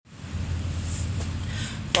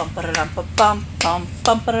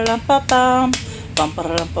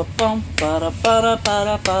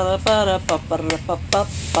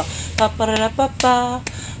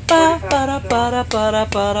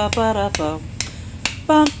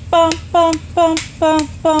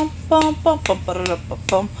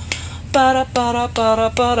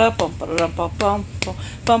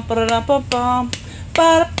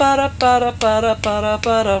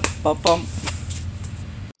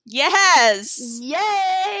Yes! Yay!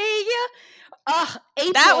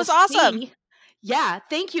 April That was awesome. C. Yeah,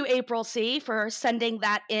 thank you, April C, for sending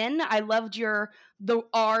that in. I loved the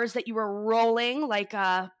R's that you were rolling like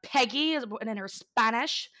Peggy in her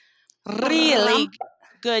Spanish. Really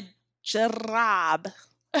good job,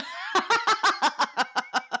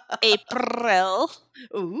 April.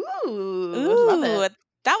 Love Ooh, it.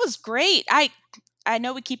 that was great. I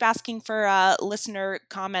know we keep asking for listener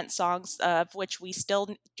comment songs, of which we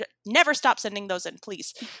still never stop sending those in.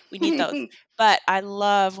 Please, we need those. But I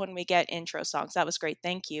love when we get intro songs. That was great.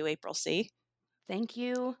 Thank you, April C. Thank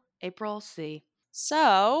you, April C.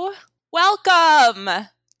 So, welcome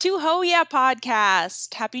to Ho Yeah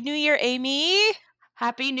Podcast. Happy New Year, Amy.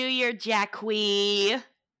 Happy New Year, Jackie.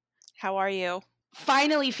 How are you?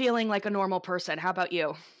 Finally feeling like a normal person. How about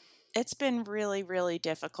you? It's been really, really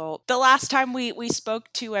difficult. The last time we spoke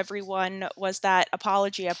to everyone was that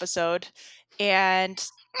apology episode, and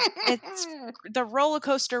it's the roller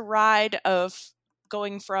coaster ride of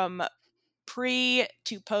going from pre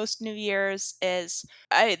to post New Year's is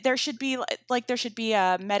there should be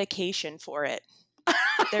a medication for it.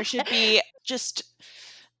 There should be just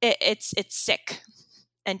it's sick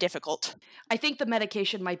and difficult. I think the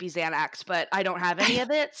medication might be Xanax, but I don't have any of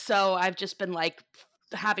it, so I've just been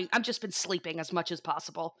I've just been sleeping as much as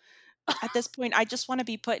possible. At this point, I just want to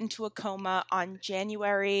be put into a coma on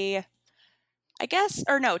January, I guess,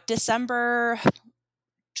 or no, December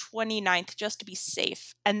 29th, just to be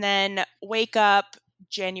safe, and then wake up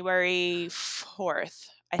January 4th,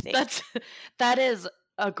 I think. That is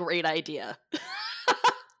a great idea.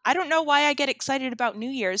 I don't know why I get excited about New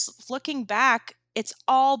Year's. Looking back, it's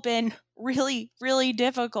all been really, really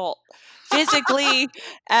difficult physically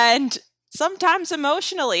and sometimes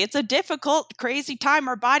emotionally. It's a difficult, crazy time.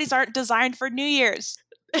 Our bodies aren't designed for New Year's.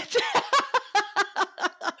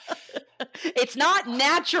 It's not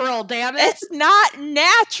natural, damn it. It's not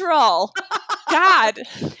natural. God.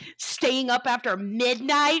 Staying up after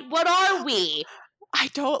midnight? What are we? I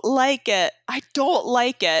don't like it. I don't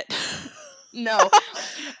like it. No.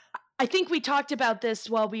 I think we talked about this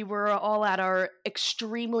while we were all at our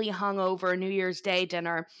extremely hungover New Year's Day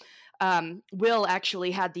dinner. Will actually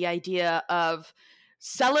had the idea of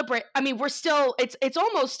celebrate. I mean, we're still,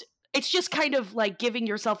 it's just kind of like giving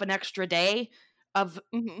yourself an extra day of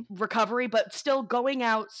recovery, but still going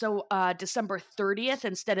out. So December 30th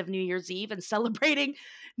instead of New Year's Eve, and celebrating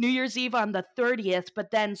New Year's Eve on the 30th, but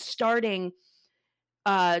then starting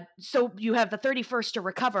so you have the 31st to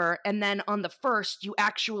recover, and then on the 1st you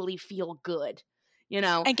actually feel good, you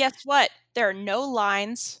know. And guess what? There are no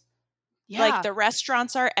lines. Yeah. Like, the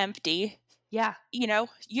restaurants are empty. Yeah. You know,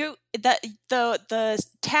 the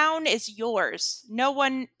town is yours. No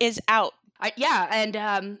one is out.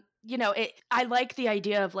 And you know, I like the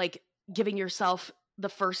idea of like giving yourself the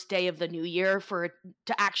first day of the new year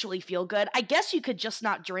to actually feel good. I guess you could just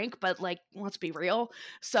not drink, but like, let's be real.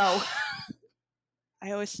 So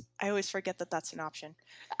I always forget that that's an option.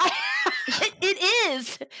 It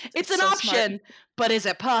is. It's an so option, smart. but is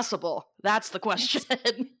it possible? That's the question.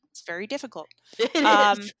 It's very difficult. It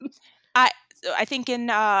is. I think in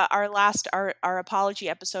our apology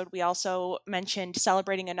episode, we also mentioned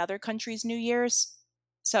celebrating another country's New Year's.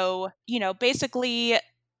 So, you know, basically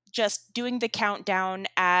just doing the countdown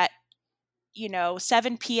at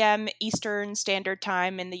 7 p.m. Eastern Standard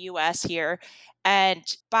Time in the US here, and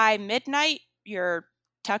by midnight you're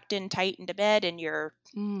tucked in tight into bed and you're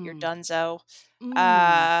donezo.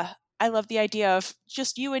 I love the idea of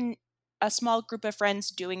just you and a small group of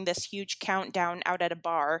friends doing this huge countdown out at a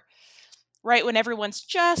bar right when everyone's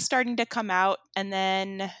just starting to come out, and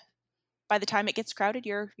then by the time it gets crowded,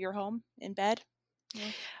 you're home in bed.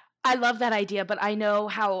 Yeah. I love that idea, but I know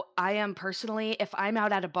how I am personally. If I'm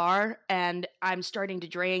out at a bar and I'm starting to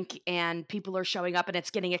drink and people are showing up and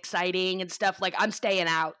it's getting exciting and stuff, like, I'm staying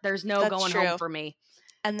out. There's no That's going true. home for me.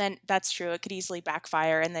 And then that's true. It could easily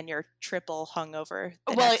backfire, and then you're triple hungover.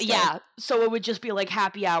 Well, yeah. So it would just be like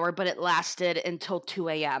happy hour, but it lasted until 2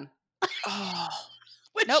 a.m. Oh,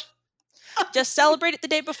 nope. Just celebrate it the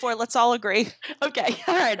day before. Let's all agree. Okay.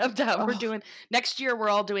 All right. I'm done. We're doing next year. We're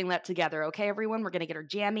all doing that together. Okay, everyone. We're gonna get our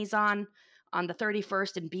jammies on the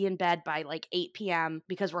 31st and be in bed by like 8 p.m.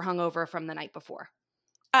 because we're hungover from the night before.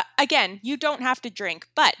 again, you don't have to drink,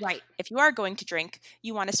 but Right. if you are going to drink,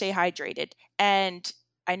 you want to stay hydrated. And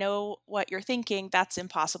I know what you're thinking. That's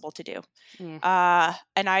impossible to do. Mm.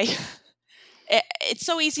 And I, it's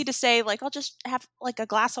so easy to say, like, I'll just have like a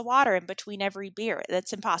glass of water in between every beer.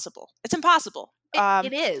 That's impossible. It's impossible.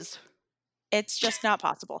 It is. It's just not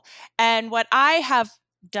possible. And what I have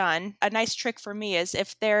done, a nice trick for me, is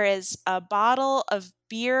if there is a bottle of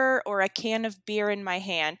beer or a can of beer in my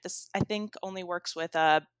hand, this I think only works with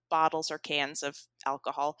bottles or cans of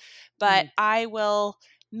alcohol, but Mm. I will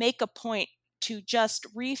make a point to just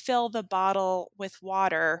refill the bottle with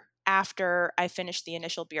water after I finish the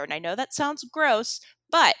initial beer. And I know that sounds gross,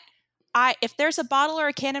 but if there's a bottle or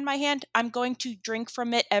a can in my hand, I'm going to drink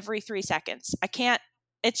from it every 3 seconds. I can't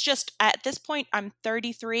It's just at this point I'm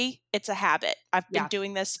 33, it's a habit. I've been Yeah.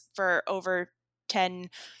 doing this for over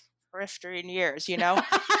 10 15 years, you know.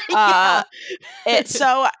 Yeah. Uh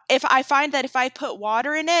so if I find that if I put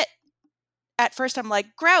water in it, at first I'm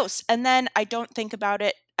like gross, and then I don't think about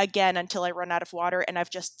it again until I run out of water and I've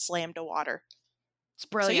just slammed a water. It's So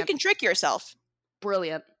you brilliant. can trick yourself.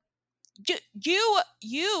 Brilliant.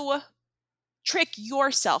 You trick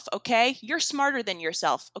yourself, okay? You're smarter than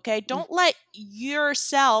yourself, okay? Mm. Don't let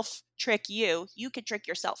yourself trick you. You can trick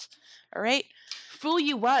yourself. All right? Fool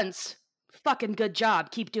you once. Fucking good job.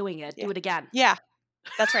 Keep doing it. Yeah. Do it again. Yeah,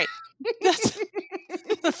 that's right. That's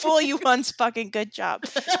fool you once, fucking good job.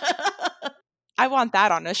 I want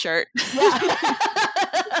that on a shirt. Yeah.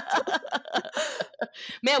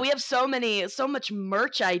 Man, we have so much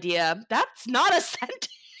merch idea. That's not a sentence.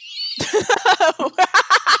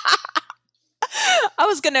 I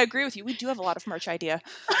was going to agree with you. We do have a lot of merch idea.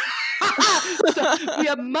 So we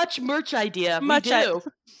have much merch idea. We Much do.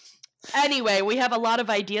 Anyway, we have a lot of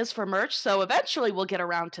ideas for merch, so eventually we'll get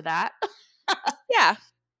around to that. Yeah.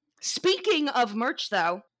 Speaking of merch,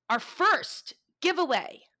 though, our first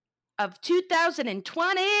giveaway of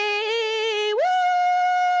 2020.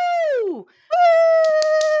 Woo!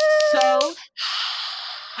 So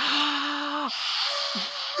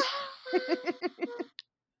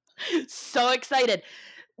so excited.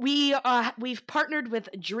 We've partnered with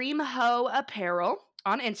Dream Ho Apparel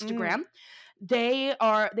on Mm. Instagram. They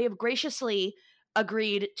have graciously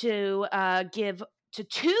agreed to give to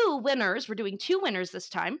two winners. We're doing two winners this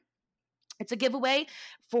time. It's a giveaway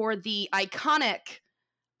for the iconic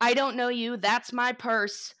 "I Don't Know You, That's My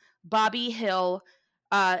Purse" Bobby Hill.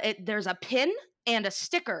 There's a pin and a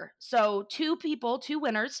sticker. So two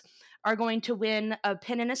winners, are going to win a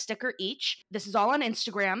pin and a sticker each. This is all on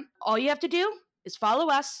Instagram. All you have to do is follow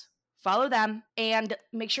us, follow them, and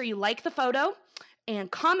make sure you like the photo and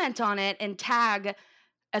comment on it and tag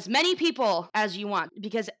as many people as you want,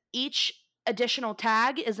 because each additional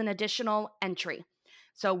tag is an additional entry.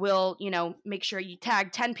 So we'll, make sure you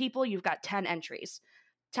tag 10 people, you've got 10 entries.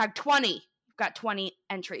 Tag 20, you've got 20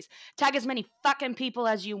 entries. Tag as many fucking people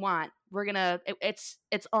as you want.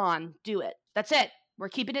 It's on. Do it. That's it. We're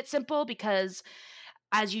keeping it simple because,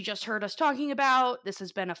 as you just heard us talking about, this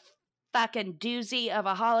has been a fucking doozy of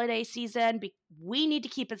a holiday season. We need to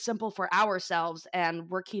keep it simple for ourselves, and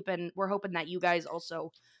we're hoping that you guys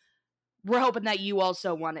also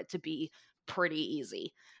want it to be pretty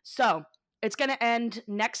easy. So it's going to end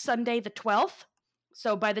next Sunday, the 12th.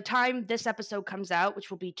 So by the time this episode comes out, which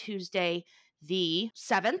will be Tuesday, the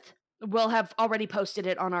 7th, we'll have already posted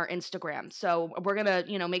it on our Instagram. So we're going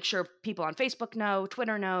to, make sure people on Facebook know,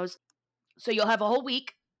 Twitter knows. So you'll have a whole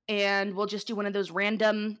week, and we'll just do one of those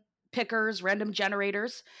random pickers, random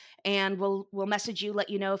generators, and we'll message you, let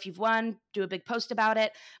you know if you've won, do a big post about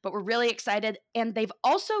it. But we're really excited, and they've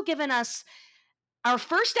also given us our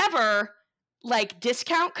first ever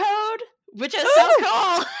discount code, which is so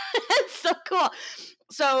cool. It's so cool.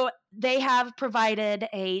 So they have provided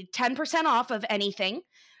a 10% off of anything,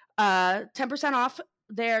 10% off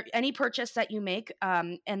any purchase that you make,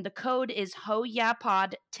 and the code is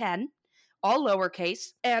HOYAPOD10, all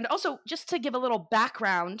lowercase. And also, just to give a little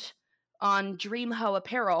background on Dream Ho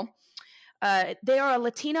Apparel, they are a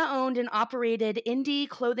Latina-owned and operated indie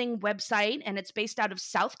clothing website, and it's based out of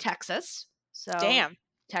South Texas. So Damn.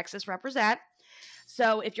 Texas represent.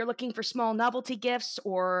 So if you're looking for small novelty gifts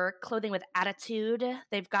or clothing with attitude,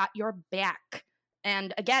 they've got your back.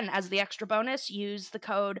 And again, as the extra bonus, use the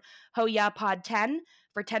code HOYAPOD10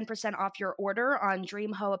 for 10% off your order on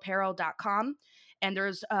dreamhoapparel.com. And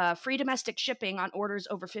there's free domestic shipping on orders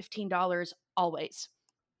over $15 always.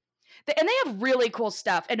 And they have really cool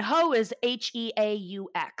stuff. And Ho is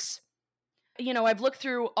HEAUX. I've looked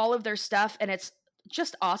through all of their stuff, and it's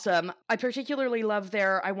just awesome. I particularly love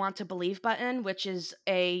their "I Want to Believe" button, which is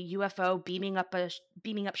a UFO beaming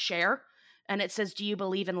up share, And it says, "Do you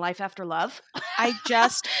believe in life after love?"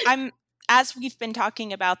 As we've been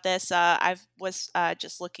talking about this, I was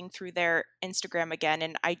just looking through their Instagram again,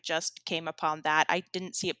 and I just came upon that. I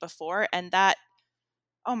didn't see it before, and that,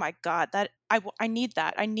 oh my God, I need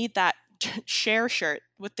that. I need that share shirt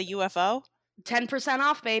with the UFO. 10%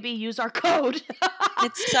 off, baby. Use our code.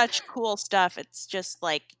 It's such cool stuff. It's just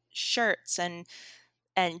like shirts and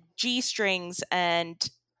G-strings and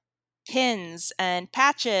pins and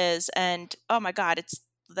patches, and oh my God, it's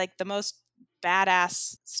like the most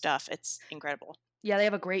badass stuff. It's incredible. Yeah, they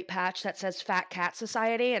have a great patch that says Fat Cat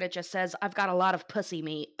Society, and it just says, "I've got a lot of pussy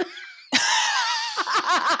meat."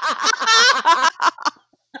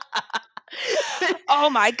 Oh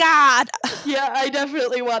my God. Yeah, I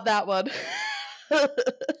definitely want that one.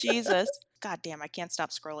 Jesus. God damn, I can't stop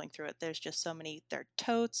scrolling through it. There's just so many, there are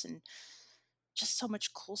totes and just so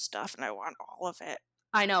much cool stuff, and I want all of it.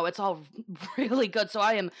 I know, it's all really good. So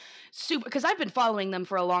I am super, because I've been following them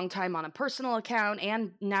for a long time on a personal account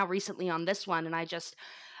and now recently on this one, and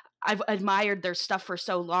I've admired their stuff for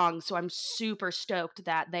so long. So I'm super stoked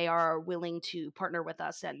that they are willing to partner with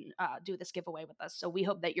us and do this giveaway with us. So we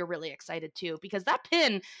hope that you're really excited too, because that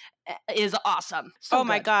pin is awesome. So Oh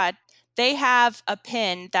my good. God. They have a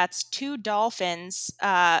pin that's two dolphins.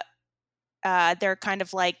 They're kind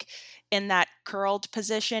of like in that curled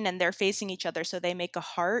position, and they're facing each other, so they make a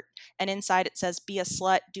heart, and inside it says, "Be a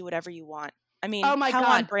slut, do whatever you want." I mean, Oh my how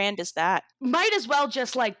on God. brand is that? Might as well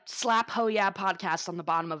just like slap Ho Yeah Podcast on the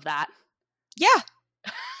bottom of that. Yeah,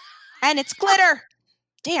 and it's glitter.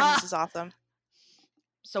 Damn, this Ah, is awesome.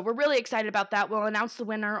 so we're really excited about that. We'll announce the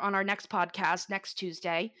winner on our next podcast next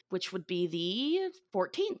Tuesday, which would be the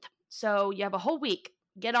 14th. So you have a whole week.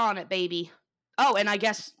 Get on it, baby. Oh, and I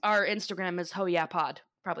guess our Instagram is Ho Yeah Pod.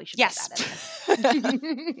 Probably should say Yes. that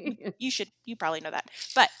anyway. You probably know that.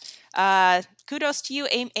 But kudos to you,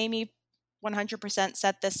 Amy 100%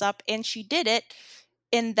 set this up, and she did it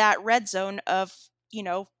in that red zone of,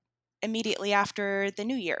 immediately after the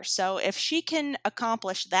new year. So if she can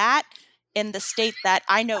accomplish that in the state that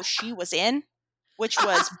I know she was in, which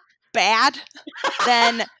was bad,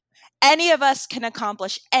 then any of us can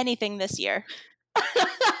accomplish anything this year.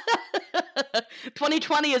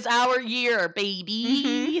 2020 is our year, Mm-hmm.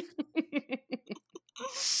 baby.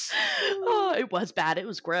 Oh, it was bad. It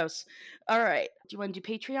was gross. All right. Do you want to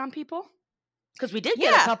do Patreon, people? Because we did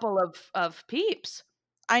get a Yeah, couple of peeps.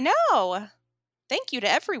 I know. Thank you to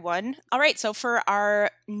everyone. All right, so for our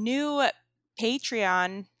new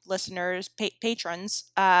Patreon listeners,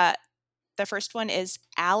 patrons, the first one is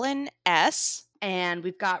Alan S. And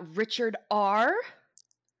we've got Richard R.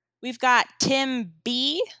 We've got Tim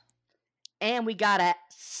B. And we got a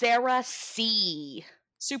Sarah C.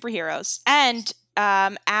 Superheroes. And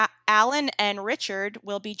Alan and Richard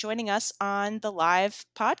will be joining us on the live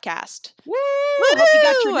podcast. Woo! Woo! Hope you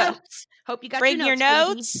got your notes. Hope you got Bring your baby.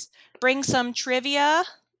 notes. Bring some trivia.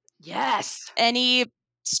 Yes. Any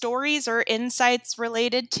stories or insights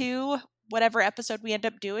related to whatever episode we end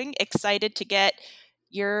up doing. Excited to get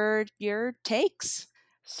your takes.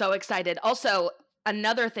 So excited. Also,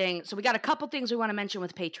 another thing, so we got a couple things we want to mention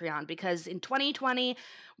with Patreon, because in 2020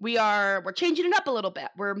 we're changing it up a little bit.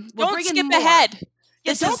 We're Don't bringing skip more. ahead.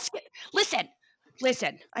 Yeah,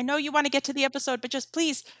 listen. I know you want to get to the episode, but just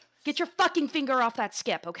please Get your fucking finger off that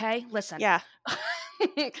skip, okay? Listen. Yeah.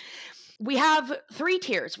 We have 3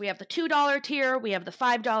 tiers. We have the $2 tier, we have the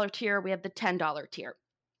 $5 tier, we have the $10 tier.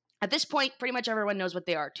 At this point, pretty much everyone knows what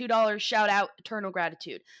they are. $2, shout out, eternal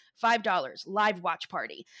gratitude. $5, live watch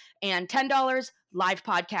party. And $10, live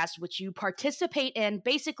podcast, which you participate in.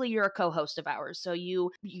 Basically, you're a co-host of ours. So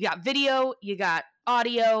you got video, you got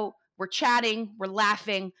audio, we're chatting, we're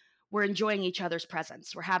laughing, we're enjoying each other's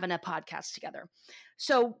presence. We're having a podcast together.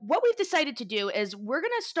 So what we've decided to do is we're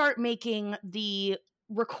going to start making the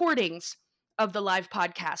recordings of the live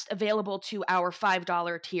podcast available to our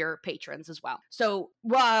 $5 tier patrons as well. So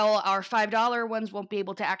while our $5 ones won't be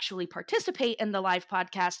able to actually participate in the live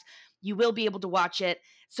podcast, you will be able to watch it.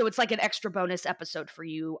 So it's like an extra bonus episode for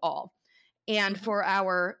you all. And for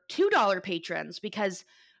our $2 patrons, because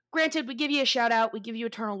granted, we give you a shout out, we give you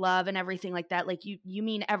eternal love and everything like that. Like you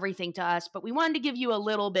mean everything to us, but we wanted to give you a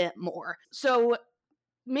little bit more. So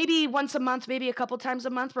maybe once a month, maybe a couple times a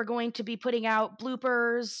month, we're going to be putting out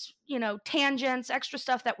bloopers, tangents, extra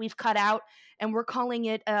stuff that we've cut out, and we're calling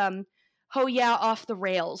it Ho Yeah Off the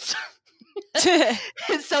Rails.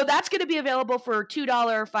 So that's going to be available for $2,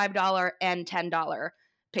 $5, and $10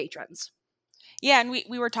 patrons. Yeah, and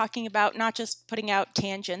we were talking about not just putting out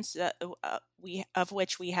tangents, of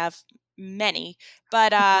which we have many,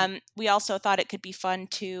 but we also thought it could be fun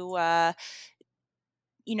to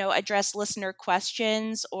address listener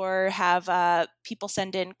questions or have people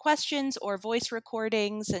send in questions or voice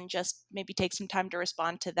recordings and just maybe take some time to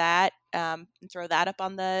respond to that and throw that up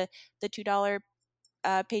on the $2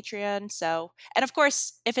 Patreon. So, and of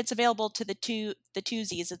course, if it's available to the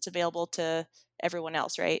twosies, it's available to everyone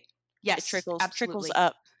else, right? It Yes, trickles absolutely.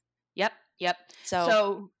 up. Yep, yep. So,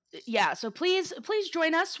 So yeah, so please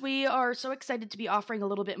join us. We are so excited to be offering a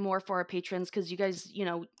little bit more for our patrons because you guys,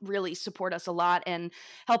 really support us a lot and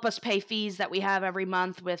help us pay fees that we have every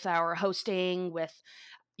month with our hosting, with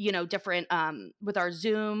different with our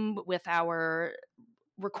Zoom, with our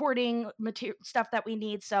recording material stuff that we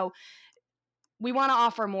need. So we want to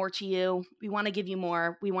offer more to you. We want to give you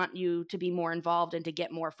more. We want you to be more involved and to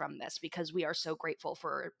get more from this because we are so grateful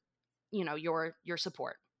for your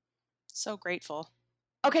support. so grateful.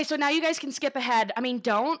 Okay, so now you guys can skip ahead. I mean,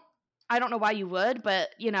 I don't know why you would, but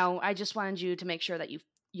I just wanted you to make sure that you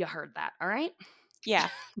heard that. All right. Yeah.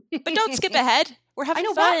 But don't skip ahead. We're I having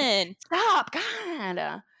know what. fun. Stop,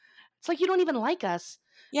 God. It's like you don't even like us.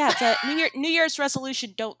 Yeah, it's a New Year's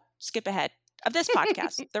resolution. Don't skip ahead of this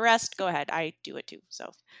podcast. The rest, go ahead. I do it too.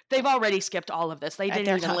 So They've already skipped all of this. They didn't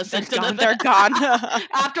they're even done. listen They're to gone. They're gone.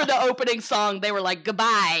 after the opening song. They were like,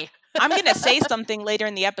 "Goodbye." I'm gonna say something later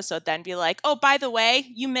in the episode, then be like, "Oh, by the way,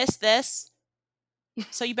 you missed this,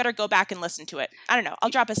 so you better go back and listen to it." I don't know. I'll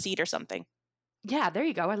drop a seed or something. Yeah, there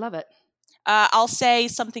you go. I love it. I'll say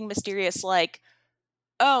something mysterious like,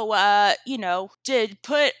 "Oh, did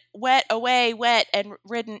put wet away wet and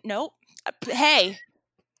ridden." Nope. Hey,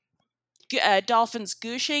 dolphins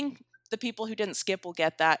gooshing. The people who didn't skip will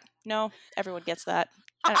get that. No, everyone gets that.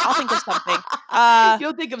 I'll think of something.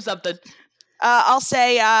 You'll think of something. I'll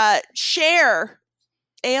say share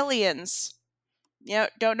aliens.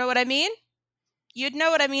 Don't know what I mean? You'd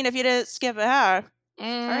know what I mean if you didn't skip ahead.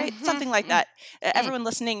 All right, something like that. Everyone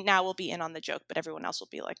listening now will be in on the joke, but everyone else will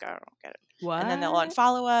be like, "I don't get it," What? and then they'll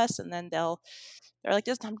unfollow us, and then they're like,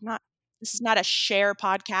 "This is not a share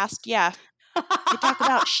podcast." Yeah, they talk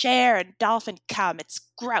about share and dolphin cum. It's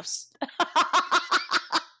gross.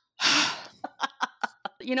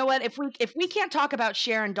 You know what? If we can't talk about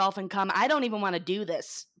Cher and Dolphin Cum, I don't even want to do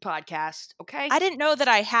this podcast. Okay. I didn't know that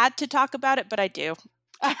I had to talk about it, but I do.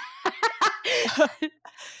 It's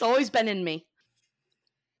always been in me.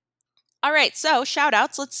 All right, so shout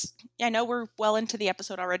outs. I know we're well into the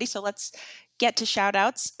episode already, so let's get to shout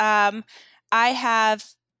outs. I have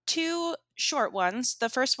two short ones. The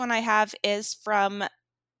first one I have is from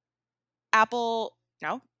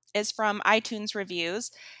is from iTunes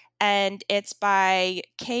reviews, and it's by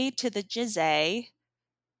K to the Jizay,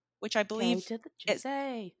 which I K believe to the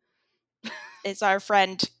Jizay. is our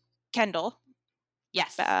friend Kendall.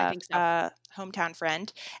 Yes, I think so. Hometown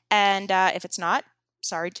friend. And if it's not,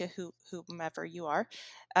 sorry to whomever you are.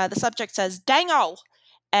 The subject says, "Dango!"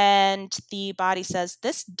 And the body says,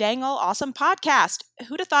 "This dango awesome podcast.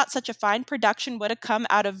 Who'd have thought such a fine production would have come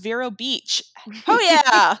out of Vero Beach?" Oh,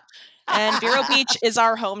 yeah. And Vero Beach is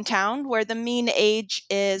our hometown where the mean age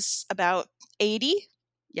is about 80.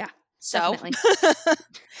 Yeah, So definitely.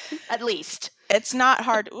 At least. It's not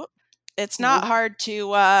hard. It's not hard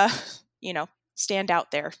to, stand out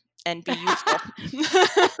there and be youthful.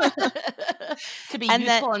 To be And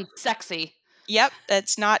youthful and sexy. Yep,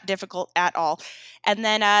 it's not difficult at all. And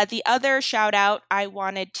then the other shout out I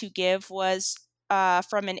wanted to give was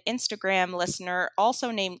from an Instagram listener, also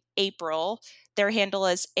named April. Their handle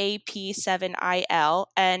is AP7IL,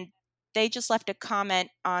 and they just left a comment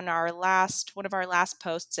on one of our last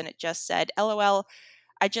posts, and it just said, "LOL,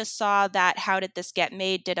 I just saw that How Did This Get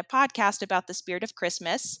Made did a podcast about the spirit of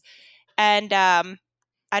Christmas." And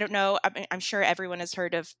I don't know, I'm sure everyone has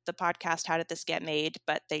heard of the podcast How Did This Get Made,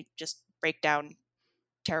 but they just break down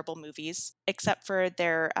terrible movies, except for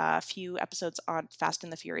their few episodes on Fast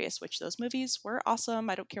and the Furious, which those movies were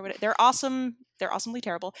awesome. I don't care they're awesome. They're awesomely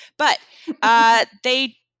terrible. But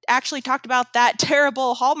they actually talked about that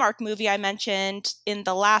terrible Hallmark movie I mentioned in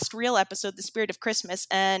the last real episode, The Spirit of Christmas.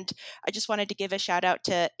 And I just wanted to give a shout out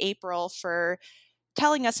to April for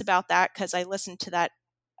telling us about that, because I listened to that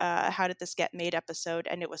How Did This Get Made episode,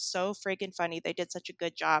 and it was so friggin' funny. They did such a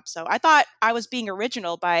good job. So I thought I was being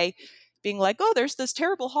original by being like, "Oh, there's this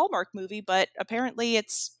terrible Hallmark movie," but apparently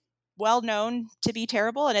it's well known to be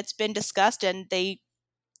terrible, and it's been discussed, and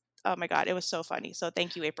oh my God, it was so funny. So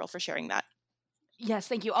thank you, April, for sharing that. Yes,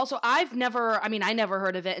 thank you. Also, I never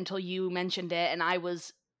heard of it until you mentioned it, and I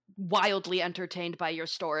was wildly entertained by your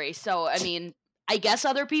story. So, I guess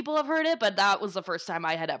other people have heard it, but that was the first time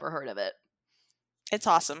I had ever heard of it. It's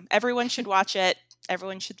awesome. Everyone should watch it.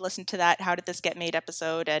 Everyone should listen to that How Did This Get Made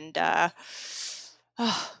episode, and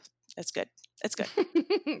it's good. It's good.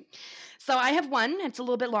 So I have one. It's a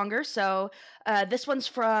little bit longer. So this one's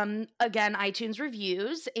from, again, iTunes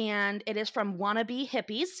reviews, and it is from Wannabe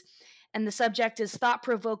Hippies. And the subject is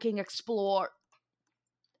thought-provoking explore.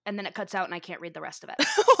 And then it cuts out and I can't read the rest of it.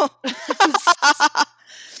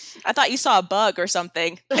 I thought you saw a bug or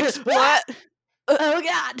something. What? Oh,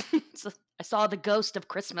 God. So I saw the ghost of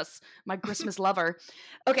Christmas, my Christmas lover.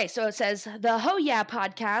 Okay, so it says, the Ho Yeah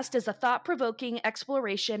podcast is a thought-provoking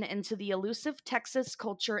exploration into the elusive Texas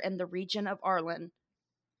culture and the region of Arlen.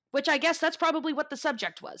 Which I guess that's probably what the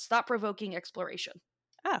subject was, thought-provoking exploration.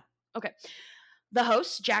 Oh. Okay. The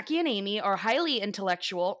hosts, Jackie and Amy, are highly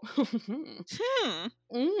intellectual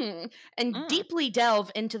and deeply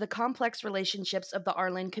delve into the complex relationships of the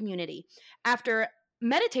Arlen community. After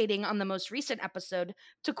meditating on the most recent episode,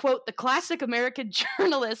 to quote the classic American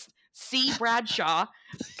journalist C. Bradshaw,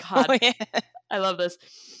 God, Oh, yeah. I love this.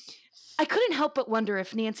 I couldn't help but wonder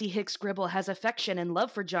if Nancy Hicks Gribble has affection and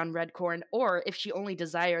love for John Redcorn, or if she only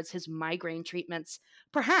desires his migraine treatments.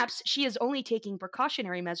 Perhaps she is only taking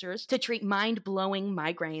precautionary measures to treat mind-blowing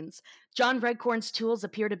migraines. John Redcorn's tools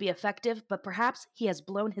appear to be effective, but perhaps he has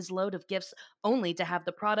blown his load of gifts only to have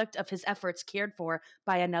the product of his efforts cared for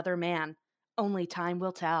by another man. Only time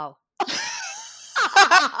will tell.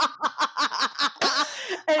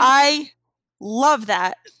 I love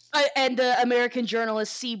that. And American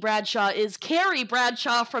journalist C. Bradshaw is Carrie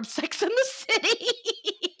Bradshaw from Sex and the City.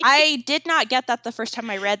 I did not get that the first time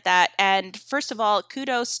I read that. And first of all,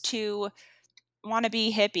 kudos to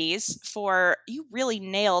Wannabe Hippies for, you really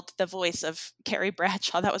nailed the voice of Carrie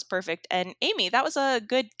Bradshaw. That was perfect. And Amy, that was a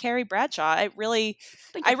good Carrie Bradshaw. I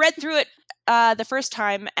read through it the first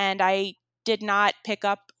time and I did not pick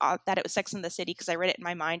up that it was Sex and the City because I read it in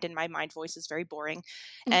my mind and my mind voice is very boring.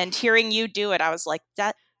 And hearing you do it, I was like,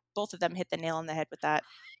 that both of them hit the nail on the head with that.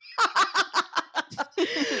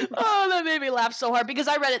 Oh, that made me laugh so hard because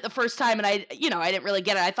I read it the first time and I didn't really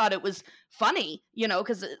get it. I thought it was funny,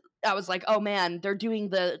 because I was like, oh man, they're doing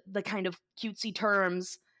the kind of cutesy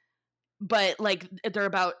terms, but like they're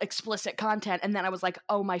about explicit content. And then I was like,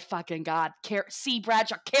 oh my fucking God, Carrie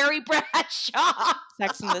Bradshaw.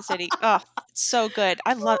 Sex and the City. Oh, it's so good.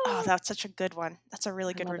 That's such a good one. That's a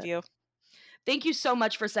really good review. Thank you so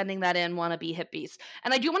much for sending that in, Wannabe Hippies.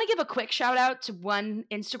 And I do want to give a quick shout out to one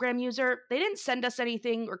Instagram user. They didn't send us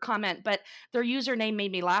anything or comment, but their username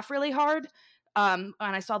made me laugh really hard. And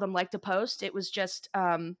I saw them like to post. It was just,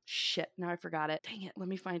 shit, now I forgot it. Dang it, let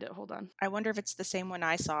me find it. Hold on. I wonder if it's the same one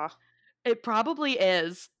I saw. It probably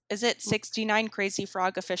is. Is it 69 Crazy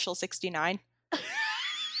Frog Official 69?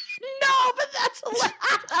 No, but that's hilarious.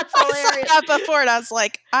 I saw that before and I was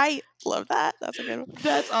like, I love that. That's a good one.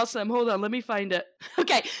 That's awesome. Hold on, let me find it.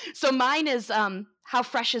 Okay, so mine is how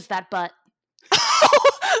fresh is that butt? I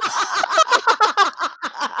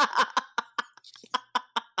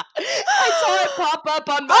saw it pop up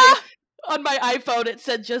on my iPhone. It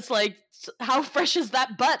said just like, how fresh is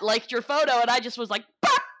that butt? Liked your photo, and I just was like,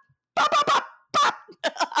 bop, bop, bop, bop, bop.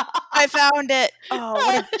 I found it. Oh,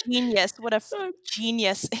 what a genius. What a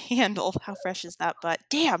genius handle. How fresh is that butt?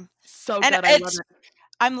 Damn. So good. I love it.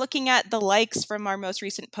 I'm looking at the likes from our most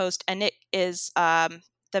recent post, and it is the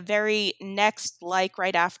very next like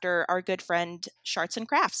right after our good friend Sharts and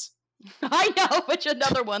Crafts. I know, which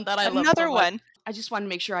another one that I love. Another one. I just wanted to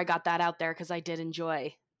make sure I got that out there because I did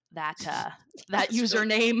enjoy that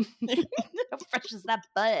username. How fresh is that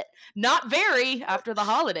butt? Not very after the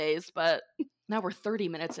holidays, but now we're 30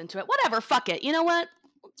 minutes into it. Whatever, fuck it. You know what?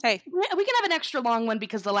 Hey, we can have an extra long one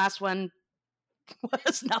because the last one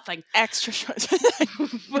was nothing. Extra short.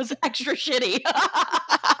 Was extra shitty.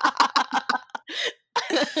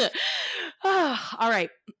 All right.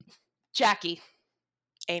 Jackie.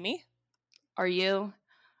 Amy? Are you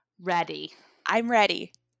ready? I'm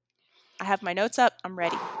ready. I have my notes up. I'm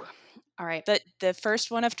ready. All right. The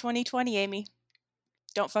first one of 2020, Amy.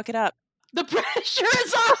 Don't fuck it up. The pressure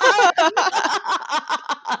is on!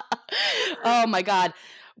 Oh my God.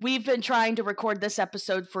 We've been trying to record this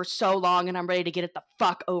episode for so long and I'm ready to get it the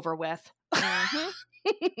fuck over with.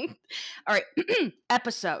 Mm-hmm. All right.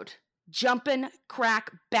 Episode. Jumpin',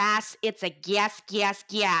 Crack, Bass, It's a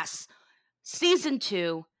Gas. Season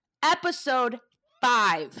 2, Episode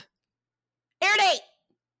 5. Air date!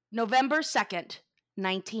 November 2nd,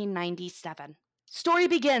 1997. Story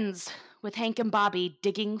begins with Hank and Bobby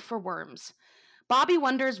digging for worms. Bobby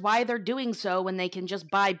wonders why they're doing so when they can just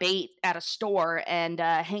buy bait at a store, and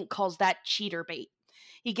Hank calls that cheater bait.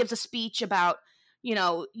 He gives a speech about,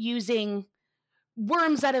 using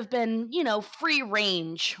worms that have been,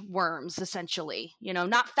 free-range worms, essentially.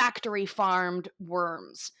 Not factory-farmed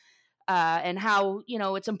worms. And how,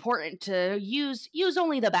 it's important to use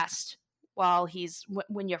only the best while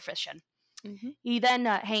when you're fishing. Mm-hmm. He then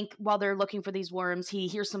Hank, while they're looking for these worms, he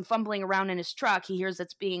hears some fumbling around in his truck. He hears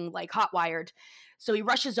it's being like hot wired, so he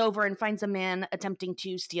rushes over and finds a man attempting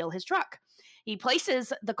to steal his truck. He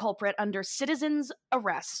places the culprit under citizen's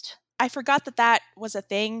arrest. I forgot that was a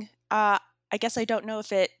thing. I guess I don't know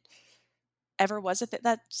if it ever was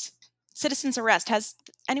that's citizen's arrest. Has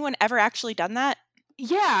anyone ever actually done that?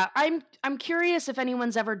 Yeah, I'm curious if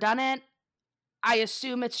anyone's ever done it. I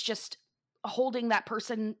assume it's just holding that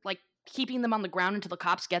person, like keeping them on the ground until the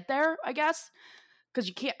cops get there, I guess. Because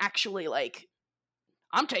you can't actually, like,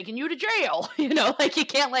 I'm taking you to jail, like you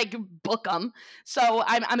can't, like, book them. So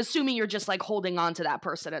I'm assuming you're just, like, holding on to that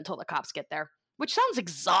person until the cops get there, which sounds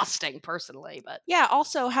exhausting personally, but. Yeah,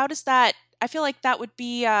 also, how does that I feel like that would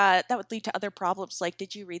be that would lead to other problems. Like,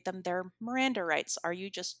 did you read them their Miranda rights? Are you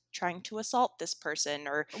just trying to assault this person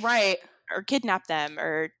Right. or kidnap them?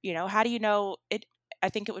 Or, how do you know it? I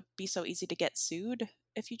think it would be so easy to get sued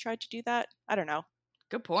if you tried to do that. I don't know.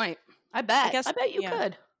 Good point. I I bet. guess, I bet you yeah,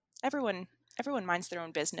 could. everyone minds their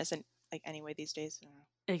own business and like anyway these days. I don't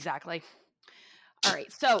know. Exactly. All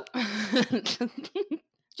right. So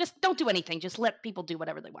just don't do anything. Just let people do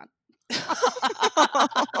whatever they want.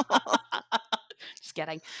 Just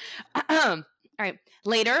kidding. All right.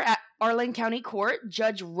 Later at Arlen County Court,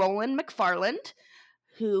 Judge Roland McFarland,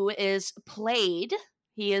 who is played,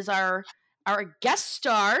 he is our guest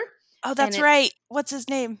star. Oh, that's right. What's his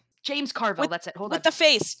name? James Carville. That's it. Hold on. With the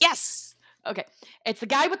face. Yes. Okay. It's the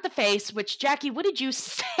guy with the face, which, Jackie, what did you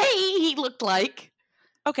say he looked like?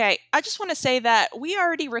 Okay, I just want to say that we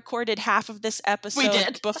already recorded half of this episode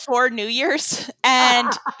did. before New Year's,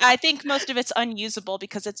 and I think most of it's unusable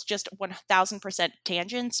because it's just 1000%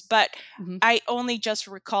 tangents, but I only just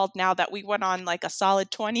recalled now that we went on like a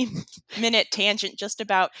solid 20-minute tangent just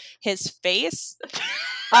about his face.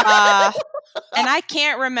 And I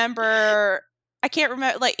can't remember like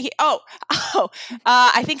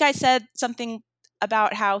I think I said something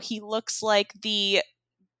about how he looks like the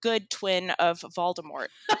good twin of Voldemort.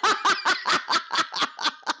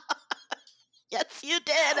 Yes, you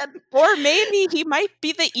did. Or maybe he might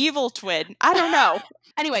be the evil twin. I don't know.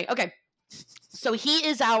 Anyway, okay. So he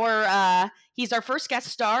is he's our first guest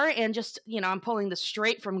star, and just, I'm pulling this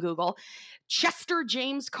straight from Google. Chester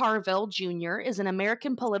James Carville Jr. is an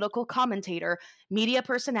American political commentator, media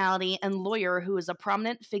personality, and lawyer who is a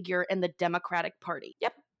prominent figure in the Democratic Party.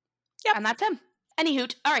 Yep. And that's him.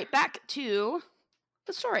 Anywho, all right, back to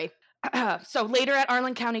the story. So later at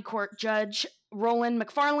Arlen County Court, Judge Roland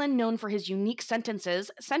McFarland, known for his unique sentences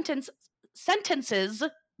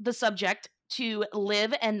the subject to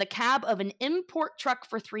live in the cab of an import truck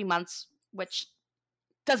for 3 months, which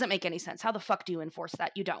doesn't make any sense. How the fuck do you enforce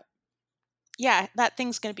that? You don't. Yeah, that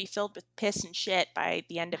thing's going to be filled with piss and shit by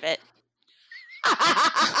the end of it.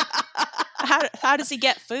 How does he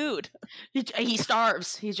get food? He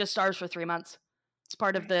starves. He just starves for 3 months. It's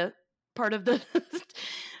part of the the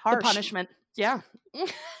punishment. Yeah.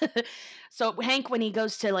 So Hank, when he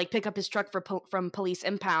goes to like pick up his truck from police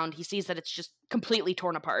impound, he sees that it's just completely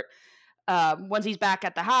torn apart. Once he's back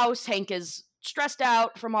at the house, Hank is stressed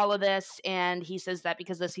out from all of this, and he says that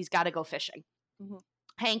because of this, he's got to go fishing. Mm-hmm.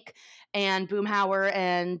 Hank and Boomhauer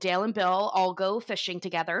and Dale and Bill all go fishing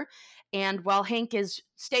together, and while Hank is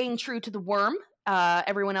staying true to the worm,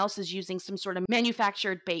 everyone else is using some sort of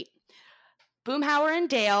manufactured bait. Boomhauer and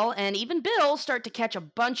Dale and even Bill start to catch a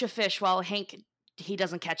bunch of fish while Hank, he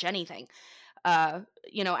doesn't catch anything.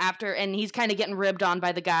 After, and he's kind of getting ribbed on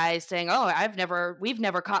by the guys saying, "Oh, we've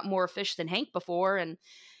never caught more fish than Hank before." And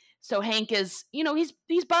so Hank is,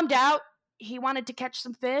 he's bummed out. He wanted to catch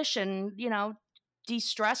some fish and,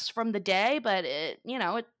 de-stress from the day, but it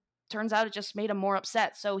turns out it just made him more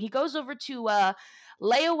upset. So he goes over to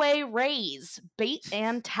Layaway Ray's Bait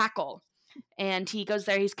and Tackle. And he goes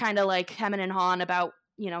there, he's kind of like hemming and hawing about,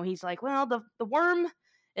 he's like, "Well, the worm,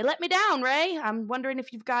 it let me down, Ray. I'm wondering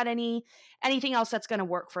if you've got anything else that's going to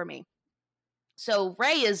work for me." So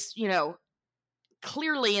Ray is,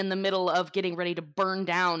 clearly in the middle of getting ready to burn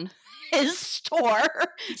down his store.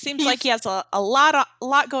 Seems like he has a lot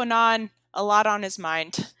going on, a lot on his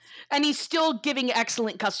mind. And he's still giving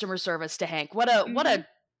excellent customer service to Hank. What a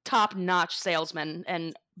top-notch salesman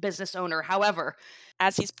and business owner. However,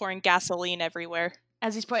 as he's pouring gasoline everywhere.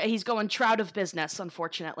 As he's going trout of business,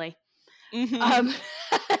 unfortunately. Mm-hmm.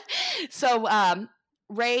 So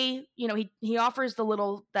Ray, he offers the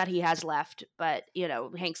little that he has left, but,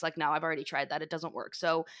 Hank's like, "No, I've already tried that. It doesn't work."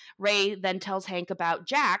 So Ray then tells Hank about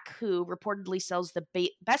Jack, who reportedly sells the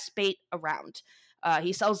best bait around.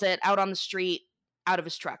 He sells it out on the street, out of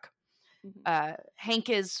his truck. Mm-hmm. Hank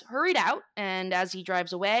is hurried out, and as he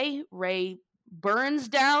drives away, Ray burns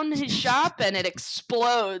down his shop, and it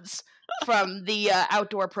explodes from the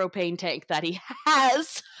outdoor propane tank that he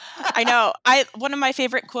has. I know. One of my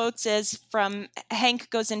favorite quotes is from Hank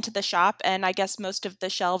goes into the shop, and I guess most of the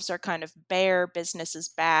shelves are kind of bare, business is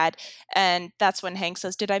bad. And that's when Hank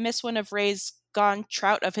says, "Did I miss one of Ray's gone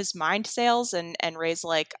trout of his mind sales?" And Ray's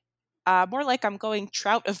like, more like I'm going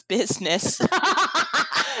trout of business.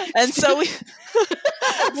 And so we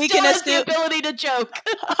we Still can has the assume ability to joke.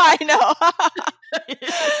 I know.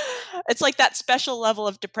 It's like that special level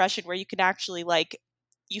of depression where you can actually like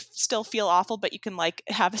still feel awful, but you can like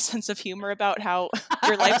have a sense of humor about how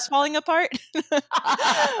your life's falling apart.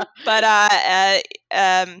 But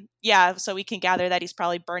yeah, so we can gather that he's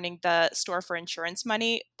probably burning the store for insurance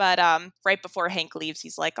money. But right before Hank leaves,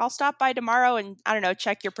 he's like, "I'll stop by tomorrow and I don't know,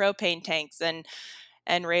 check your propane tanks." And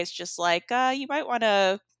Ray's just like, "You might want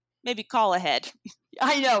to maybe call ahead."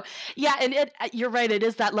 I know. Yeah, and you're right, it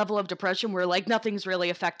is that level of depression where like nothing's really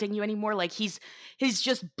affecting you anymore. Like he's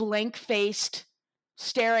just blank-faced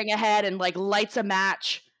staring ahead and like lights a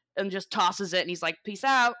match and just tosses it and he's like, "Peace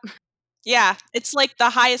out." Yeah, it's like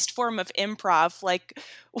the highest form of improv, like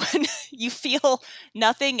when you feel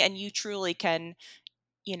nothing and you truly can,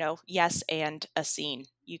 yes and a scene.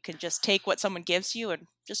 You can just take what someone gives you and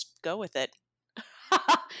just go with it.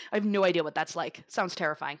 I have no idea what that's like. Sounds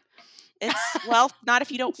terrifying. It's, well, not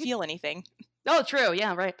if you don't feel anything. Oh, true.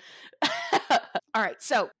 Yeah, right. All right.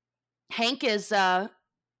 So Hank is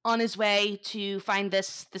on his way to find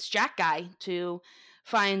this Jack guy, to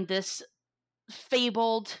find this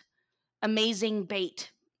fabled, amazing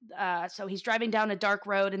bait. So he's driving down a dark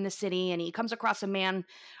road in the city, and he comes across a man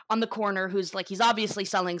on the corner who's like, he's obviously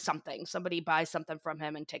selling something. Somebody buys something from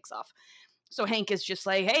him and takes off. So Hank is just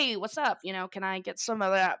like, "Hey, what's up? Can I get some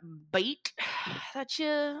of that bait that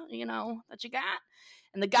you got?"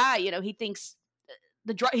 And the guy, he thinks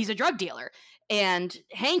he's a drug dealer, and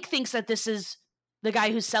Hank thinks that this is the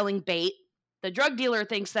guy who's selling bait. The drug dealer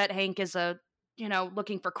thinks that Hank is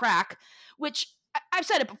looking for crack, which I've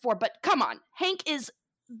said it before, but come on, Hank is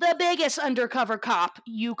the biggest undercover cop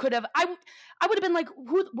you could have. I would have been like,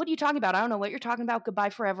 what are you talking about? I don't know what you're talking about. Goodbye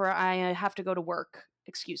forever. I have to go to work.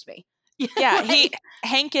 Excuse me. Yeah, Like,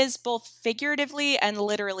 Hank is both figuratively and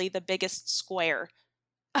literally the biggest square.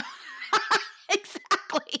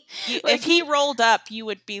 exactly. If Like he rolled up, you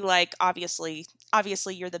would be like, obviously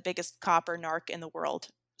you're the biggest cop or narc in the world.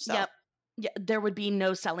 So, yep. Yeah, there would be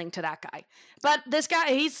no selling to that guy. But this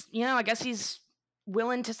guy, he's, I guess he's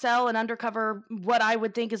willing to sell an undercover, what I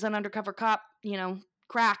would think is an undercover cop,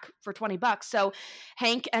 crack for $20. So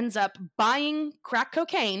Hank ends up buying crack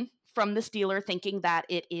cocaine from this dealer thinking that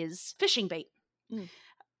it is fishing bait. mm.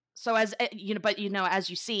 So as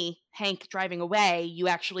you see Hank driving away, you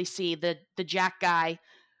actually see the Jack guy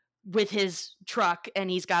with his truck, and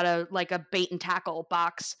he's got a bait and tackle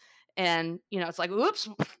box, and it's like, oops,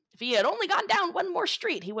 if he had only gone down one more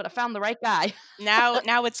street he would have found the right guy.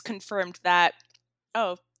 Now it's confirmed that,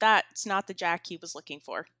 oh, that's not the Jack he was looking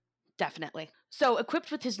for. Definitely. So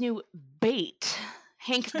equipped with his new bait,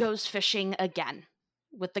 Hank goes fishing again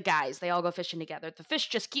with the guys. They all go fishing together. The fish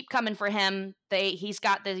just keep coming for him. He's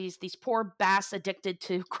got these poor bass addicted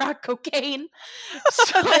to crack cocaine.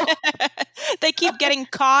 So They keep getting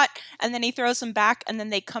caught, and then he throws them back, and then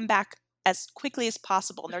they come back as quickly as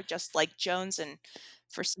possible, and they're just like jonesing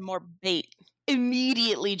for some more bait.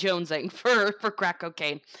 immediately jonesing for crack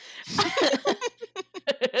cocaine.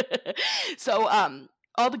 So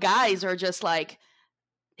all the guys are just like,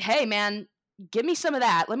 "Hey man, give me some of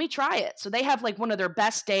that. Let me try it." So they have like one of their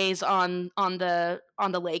best days on the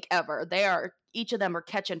lake ever. Each of them are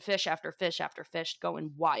catching fish after fish after fish,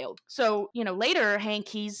 going wild. So, later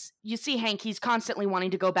you see Hank, he's constantly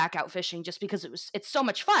wanting to go back out fishing just because it's so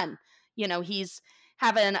much fun. He's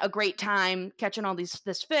having a great time catching all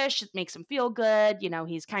this fish. It makes him feel good.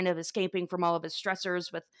 He's kind of escaping from all of his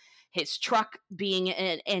stressors with his truck being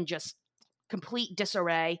in just complete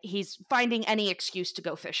disarray. He's finding any excuse to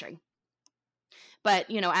go fishing. But,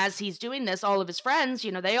 as he's doing this, all of his friends,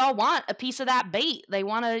 they all want a piece of that bait. They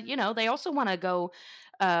want to, they also want to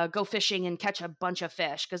go fishing and catch a bunch of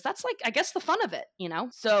fish, because that's like, I guess, the fun of it.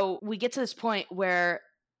 So we get to this point where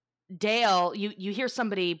Dale, you hear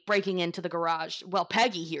somebody breaking into the garage. Well,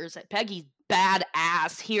 Peggy hears it. Peggy,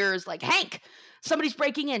 badass, hears like, "Hank, somebody's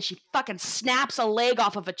breaking in." She fucking snaps a leg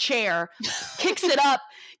off of a chair, kicks it up,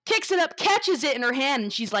 catches it in her hand,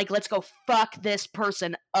 and she's like, "Let's go fuck this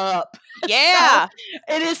person up." Yeah.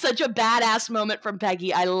 So it is such a badass moment from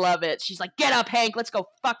Peggy. I love it. She's like, "Get up, Hank. Let's go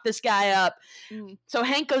fuck this guy up." Mm. So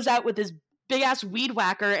Hank goes out with his big ass weed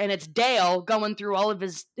whacker, and it's Dale going through all of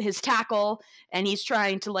his tackle, and he's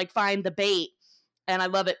trying to like find the bait. And I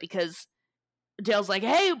love it because Dale's like,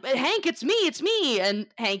 "Hey, Hank, it's me," and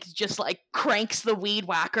Hank just like cranks the weed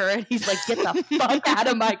whacker, and he's like, "Get the fuck out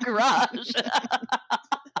of my garage!"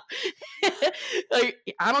 Like,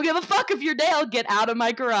 I don't give a fuck if you're Dale. Get out of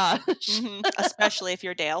my garage. Especially if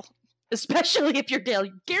you're Dale. Especially if you're Dale.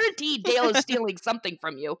 Guaranteed Dale is stealing something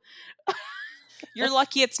from you. You're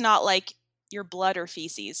lucky it's not like your blood or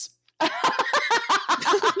feces.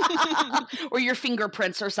 Or your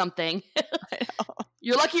fingerprints or something.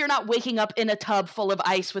 You're lucky you're not waking up in a tub full of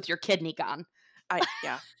ice with your kidney gone.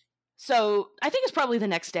 Yeah. So I think it's probably the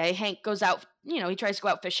next day. Hank goes out, he tries to go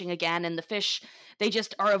out fishing again, and the fish, they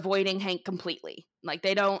just are avoiding Hank completely. Like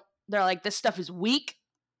they're like, this stuff is weak.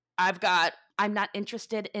 I'm not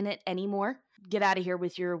interested in it anymore. Get out of here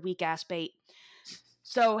with your weak ass bait.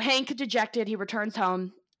 So Hank, dejected, he returns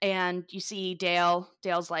home, and you see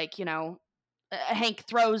Dale's like, Hank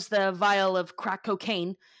throws the vial of crack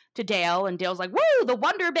cocaine to Dale, and Dale's like, "Woo, the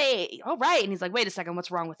Wonder Bait! All right." And he's like, "Wait a second,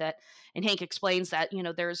 what's wrong with it?" And Hank explains that,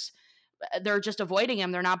 they're just avoiding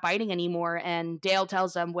him, they're not biting anymore. And Dale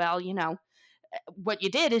tells them, "Well, what you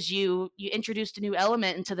did is you introduced a new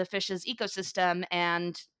element into the fish's ecosystem,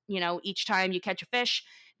 and each time you catch a fish,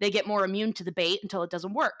 they get more immune to the bait until it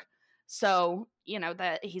doesn't work. So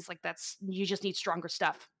that he's like, you just need stronger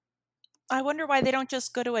stuff." I wonder why they don't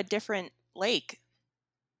just go to a different lake.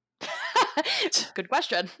 Good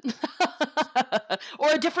question.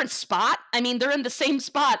 Or a different spot. I mean, they're in the same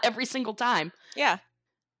spot every single time. Yeah.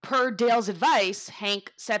 Per Dale's advice,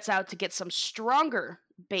 Hank sets out to get some stronger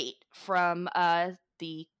bait from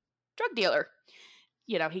the drug dealer.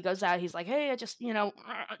 He goes out, he's like, "Hey, I just,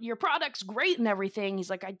 your product's great and everything." He's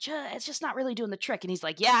like, "It's just not really doing the trick." And he's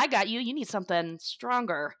like, "Yeah, I got you. You need something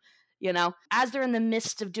stronger." As they're in the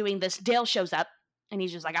midst of doing this, Dale shows up, and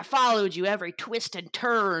he's just like, "I followed you every twist and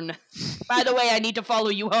turn. By the way, I need to follow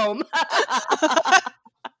you home."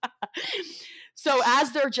 So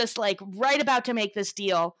as they're just like right about to make this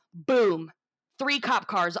deal, boom, 3 cop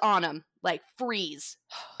cars on them, like freeze.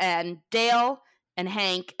 And Dale and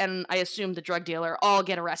Hank, and I assume the drug dealer, all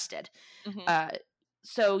get arrested. Mm-hmm.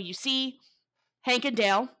 So you see Hank and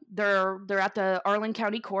Dale, they're at the Arlen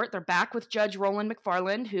County Court. They're back with Judge Roland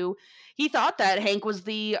McFarland, who he thought that Hank was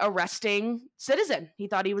the arresting citizen. He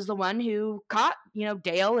thought he was the one who caught,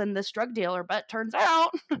 Dale and this drug dealer, but turns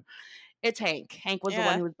out it's Hank. Hank was the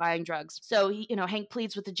one who was buying drugs. So he, Hank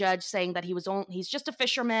pleads with the judge, saying that he's just a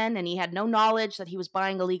fisherman and he had no knowledge that he was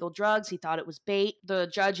buying illegal drugs. He thought it was bait. The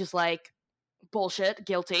judge is like, "Bullshit,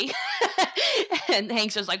 guilty." And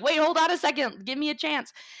Hank's just like, "Wait, hold on a second, give me a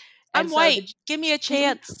chance." I'm white. Give me a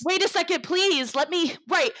chance. Wait a second, please. Let me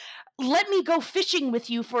go fishing with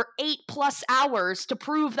you for 8+ hours to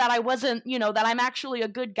prove that I wasn't, that I'm actually a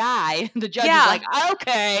good guy. The judge is like,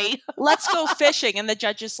 "Okay. Let's go fishing." And the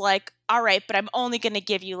judge is like, "All right, but I'm only going to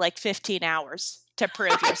give you like 15 hours to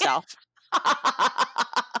prove yourself."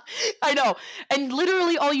 I know. And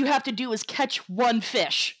literally all you have to do is catch one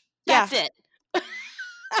fish. That's it.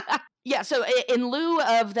 Yeah, so in lieu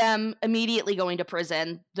of them immediately going to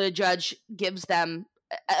prison, the judge gives them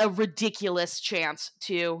a ridiculous chance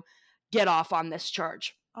to get off on this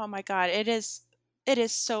charge. Oh my God, it is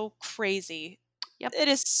so crazy. Yep. It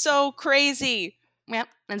is so crazy. Yep.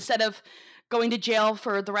 Instead of going to jail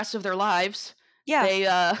for the rest of their lives, they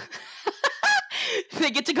they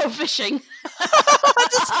get to go fishing.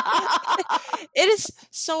 It is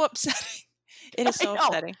so upsetting. It is so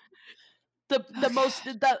upsetting.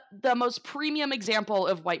 The most premium example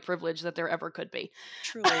of white privilege that there ever could be.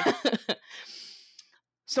 Truly.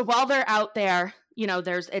 So while they're out there,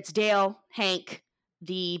 it's Dale, Hank,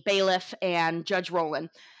 the bailiff, and Judge Roland.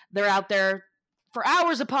 They're out there for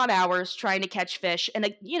hours upon hours trying to catch fish. And,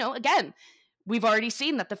 again, we've already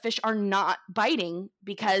seen that the fish are not biting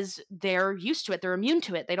because they're used to it. They're immune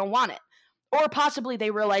to it. They don't want it. Or possibly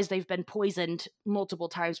they realize they've been poisoned multiple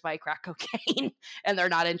times by crack cocaine and they're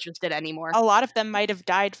not interested anymore. A lot of them might have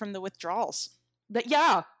died from the withdrawals.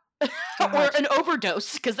 Yeah. Or an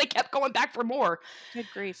overdose because they kept going back for more. Good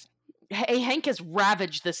grief. Hey, Hank has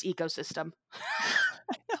ravaged this ecosystem.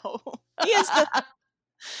 I know. He is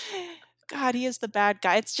he is the bad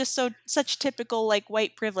guy. It's just such typical like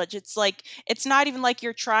white privilege. It's like, it's not even like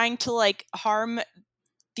you're trying to like harm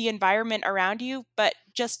the environment around you, but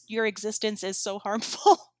just your existence is so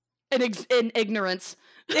harmful. In ignorance.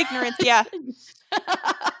 Ignorance, yeah.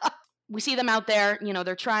 We see them out there,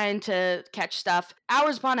 they're trying to catch stuff.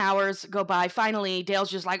 Hours upon hours go by. Finally,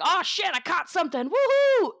 Dale's just like, "Oh shit, I caught something.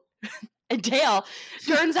 Woohoo!" And Dale,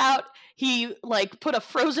 turns out he like put a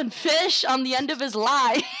frozen fish on the end of his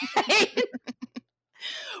line.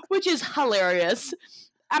 Which is hilarious.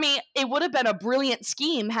 I mean, it would have been a brilliant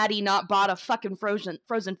scheme had he not bought a fucking frozen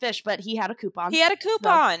fish, but he had a coupon. He had a So,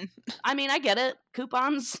 coupon. I mean, I get it.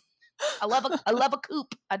 Coupons. I love a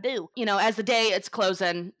coop. I do. You know, as the day it's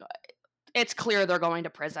closing, it's clear they're going to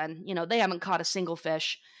prison. You know, they haven't caught a single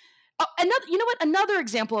fish. Oh, another, you know what? Another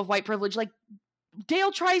example of white privilege. Like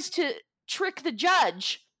Dale tries to trick the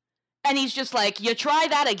judge, and he's just like, "You try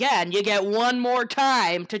that again, you get one more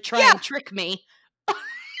time to try Yeah. and trick me."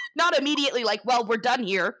 Not immediately like, "Well, we're done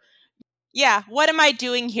here." Yeah, what am I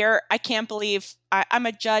doing here? I can't believe I'm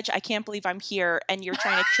a judge. I can't believe I'm here, and you're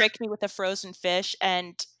trying to trick me with a frozen fish.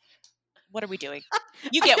 And what are we doing?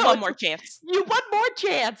 You I get know one it's more chance. you one more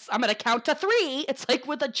chance. I'm gonna count to 3. It's like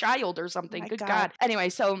with a child or something. My Good God. God. Anyway,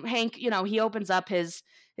 so Hank, you know, he opens up his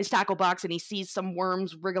tackle box and he sees some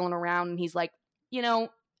worms wriggling around, and he's like, you know,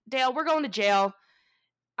 Dale, we're going to jail.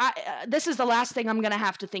 This is the last thing I'm gonna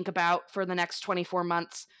have to think about for the next 24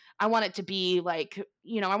 months. I want it to be like,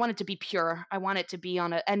 you know, I want it to be pure. I want it to be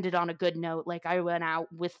ended on a good note, like I went out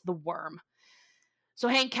with the worm. So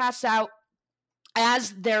Hank casts out.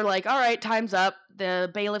 As they're like, all right, time's up,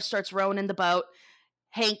 the bailiff starts rowing in the boat.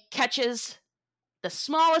 Hank catches the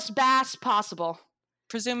smallest bass possible.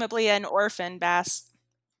 Presumably an orphan bass.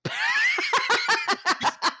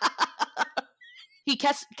 He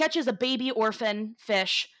catches a baby orphan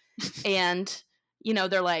fish, and you know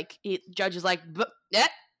they're like, judge is like,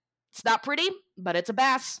 it's not pretty, but it's a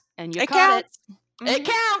bass, and you It caught it. counts. It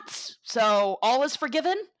Mhm. counts. So all is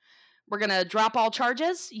forgiven. We're gonna drop all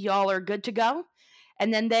charges. Y'all are good to go.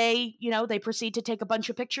 And then they, you know, they proceed to take a bunch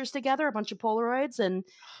of pictures together, a bunch of Polaroids, and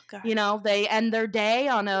Oh, God. you know, they end their day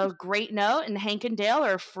on a great note, and Hank and Dale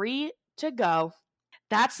are free to go.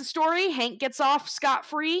 That's the story. Hank gets off scot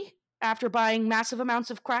free after buying massive amounts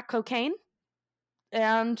of crack cocaine.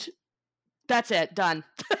 And that's it. Done.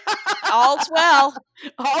 All's well.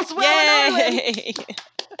 All's well in Orleans. Yay.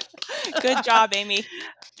 Good job, Amy.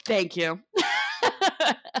 Thank you.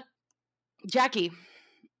 Jackie,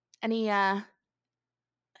 any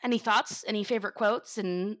thoughts? Any favorite quotes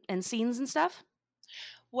and scenes and stuff?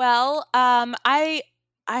 Well, I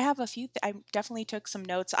have a few. I definitely took some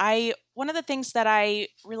notes. I One of the things that I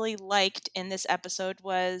really liked in this episode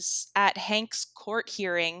was at Hank's court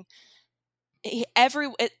hearing.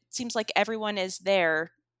 It seems like everyone is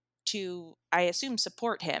there to, I assume,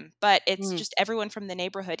 support him, but it's Mm. just everyone from the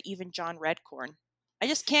neighborhood, even John Redcorn. I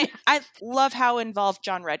just can't. I love how involved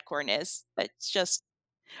John Redcorn is. It's just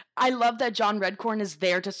I love that John Redcorn is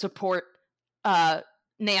there to support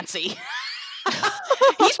Nancy.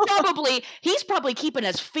 he's probably keeping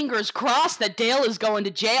his fingers crossed that Dale is going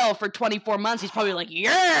to jail for 24 months. He's probably like,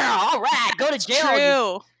 yeah, all right, go to it's jail,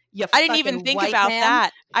 you true. you I didn't even fucking think white about man.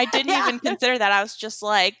 that. I didn't Yeah. even consider that. I was just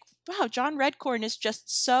like, wow, John Redcorn is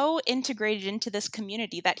just so integrated into this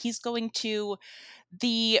community that he's going to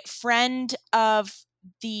the friend of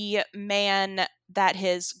the man that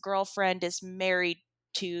his girlfriend is married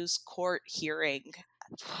to's court hearing.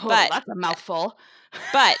 Oh, But that's a mouthful.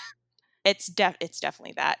 but it's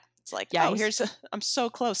definitely that. It's like, Yeah, oh, I'm so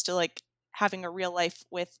close to like having a real life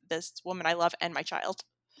with this woman I love and my child.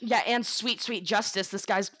 yeah, and sweet justice. This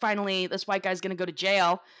white guy's gonna go to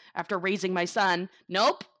jail after raising my son.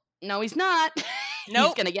 Nope. No, he's not. He's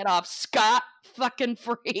Nope. gonna get off scot fucking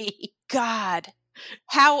free. God.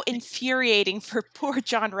 How infuriating for poor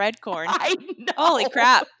John Redcorn. I know. Holy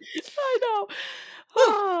crap. I know. Whew.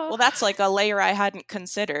 Oh. Well, that's like a layer I hadn't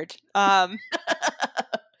considered.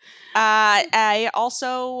 I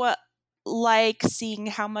also like seeing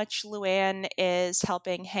how much Luann is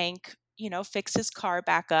helping Hank, fix his car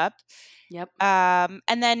back up. Yep.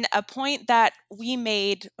 And then a point that we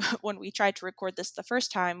made when we tried to record this the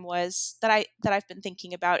first time was that I've been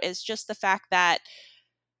thinking about is just the fact that,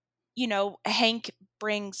 Hank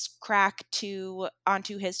brings crack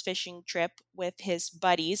onto his fishing trip with his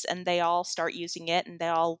buddies, and they all start using it, and they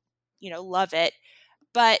all, love it.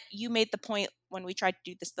 But you made the point when we tried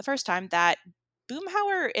to do this the first time that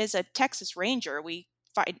Boomhauer is a Texas Ranger. We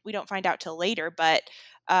don't find out till later, but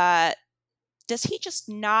does he just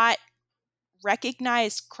not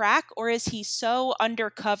recognize crack, or is he so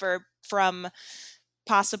undercover from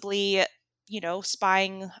possibly,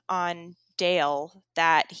 spying on Dale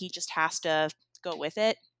that he just has to go with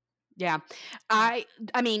it? Yeah. I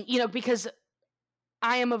mean, because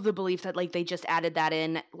I am of the belief that like they just added that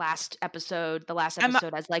in the last episode I'm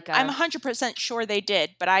as like I'm a 100% sure they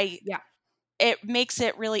did, but yeah. it makes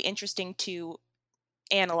it really interesting to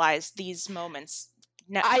analyze these moments,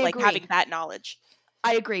 I like agree. having that knowledge.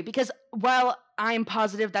 I agree because while I'm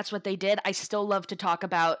positive that's what they did, I still love to talk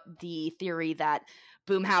about the theory that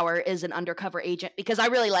Boomhauer is an undercover agent, because I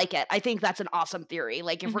really like it. I think that's an awesome theory.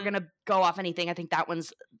 Like, if we're Mhm. gonna go off anything, I think that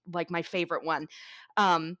one's like my favorite one.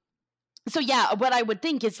 Um, so yeah, what I would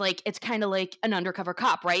think is like it's kind of like an undercover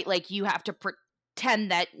cop, right? Like, you have to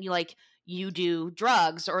pretend that you do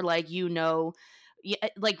drugs, or like,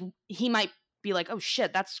 like, he might be like, oh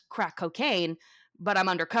shit, that's crack cocaine, but I'm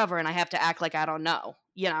undercover and I have to act like I don't know,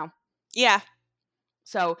 you know. Yeah.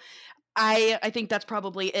 So I think that's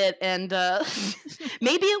probably it, and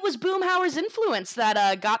maybe it was Boomhauer's influence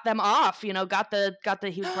that got them off. Got the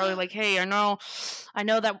he was probably like, hey, I know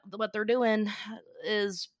that what they're doing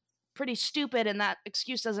is pretty stupid, and that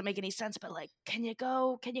excuse doesn't make any sense. But like, can you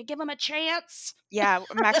give them a chance? Yeah,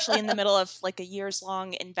 I'm actually in the middle of like a years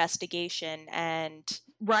long investigation and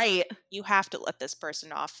Right. you have to let this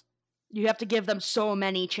person off. You have to give them so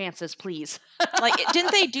many chances, please. Like,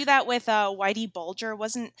 didn't they do that with Whitey Bulger?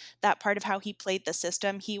 Wasn't that part of how he played the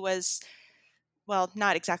system? He was, well,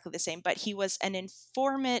 not exactly the same, but he was an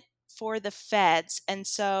informant for the feds. And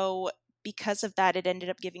so because of that, it ended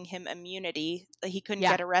up giving him immunity. He couldn't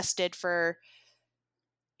Yeah. get arrested for,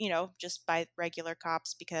 just by regular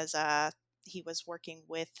cops because he was working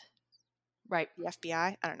with Right. the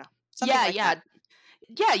FBI. I don't know. Something Yeah. like that.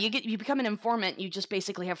 Yeah. Yeah. You become an informant. You just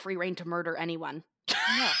basically have free reign to murder anyone.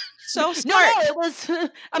 I know. So No, smart. it was.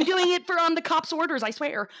 I'm doing it on the cops' orders. I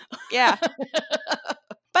swear. Yeah.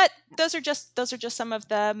 But those are just some of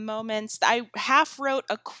the moments. I half wrote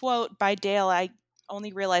a quote by Dale. I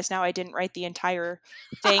only realize now I didn't write the entire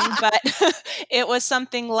thing, but it was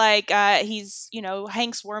something like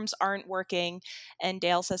Hank's worms aren't working, and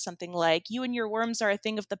Dale says something like, "You and your worms are a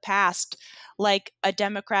thing of the past, like a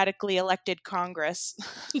democratically elected Congress."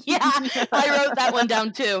 Yeah, I wrote that one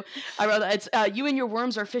down too. I wrote that it's you and your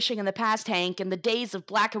worms are fishing in the past, Hank, in the days of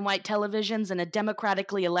black and white televisions and a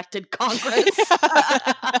democratically elected Congress.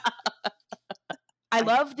 I I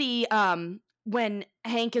love the when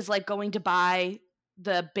Hank is like going to buy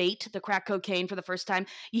the bait, the crack cocaine for the first time.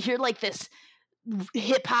 You hear like this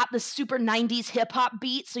hip hop, the super 90s hip hop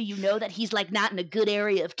beat, so you know that he's like not in a good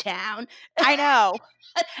area of town. I know.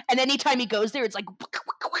 And anytime he goes there, it's like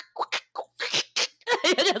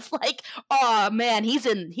it's like, oh man, he's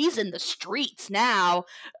in the streets now.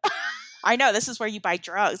 I know, this is where you buy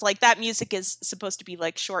drugs. Like, that music is supposed to be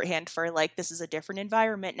like shorthand for like, this is a different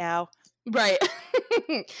environment now. Right.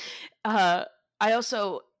 uh I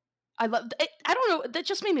also I love it, I don't know, that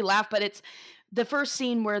just made me laugh, but it's the first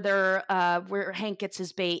scene where where Hank gets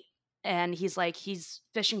his bait, and he's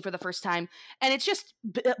fishing for the first time, and it's just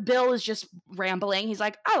Bill is just rambling. He's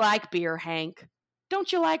like, "I like beer, Hank.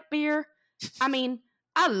 Don't you like beer? I mean,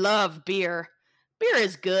 I love beer. Beer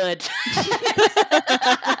is good."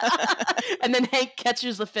 And then Hank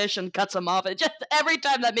catches the fish and cuts him off. It just every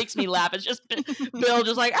time that makes me laugh. It's just Bill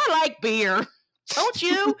just like, "I like beer. Don't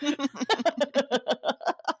you?"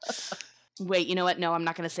 Wait, you know what? No, I'm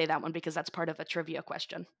not going to say that one because that's part of a trivia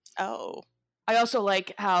question. Oh. I also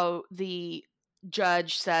like how the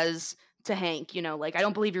judge says to Hank, like, "I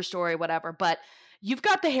don't believe your story, whatever, but you've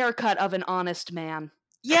got the haircut of an honest man."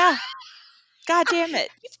 Yeah. God damn it.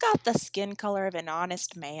 You've got the skin color of an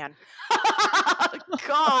honest man.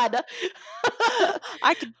 God.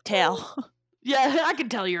 I could tell. Yeah, I can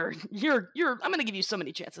tell you're I'm going to give you so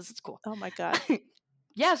many chances. It's cool. Oh my god.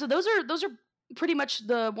 Yeah, so those are pretty much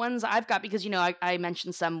the ones I've got, because I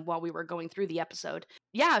mentioned some while we were going through the episode.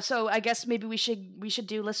 Yeah, so I guess maybe we should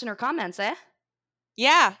do listener comments, eh?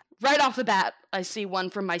 Yeah. Right off the bat, I see one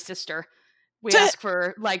from my sister. We ask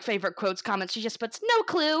for like favorite quotes, comments. She just puts no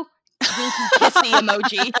clue. Winky kissy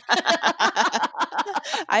emoji.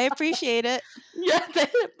 I appreciate it. Yeah,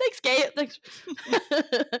 thanks, Kate. Thanks.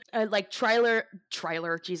 Like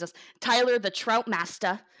Jesus, Tyler the Trout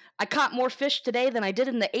Master. "I caught more fish today than I did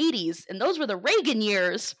in the 80s, and those were the Reagan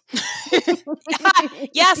years."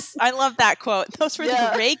 Yes, I love that quote. Those were the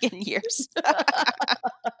Yeah. Reagan years.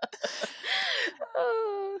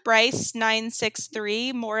 Bryce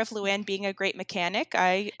 963, more of Luann being a great mechanic.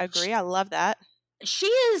 I agree. I love that. She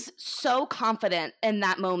is so confident in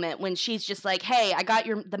that moment when she's just like, "Hey, I got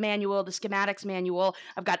the manual, the schematics manual.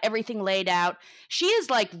 I've got everything laid out." She is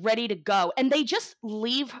like ready to go, and they just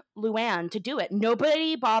leave Luann to do it.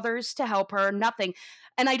 Nobody bothers to help her, nothing.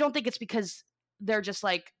 And I don't think it's because they're just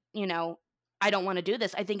like, I don't want to do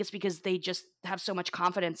this. I think it's because they just have so much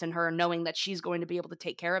confidence in her, knowing that she's going to be able to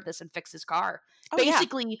take care of this and fix his car. Oh yeah.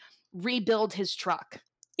 Basically rebuild his truck.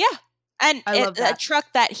 Yeah. And I love a that. truck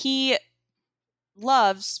that he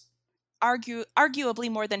loves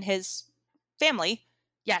arguably more than his family,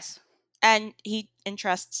 Yes. and he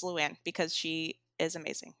entrusts Luann because she is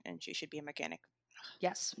amazing and she should be a mechanic.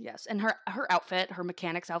 Yes, yes. And her outfit, her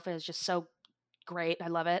mechanic's outfit is just so Great. I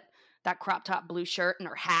love it. That crop top blue shirt and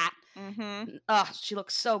her hat. Mm-hmm. Oh, she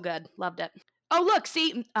looks so good. Loved it. Oh, look,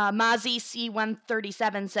 see, Mozzie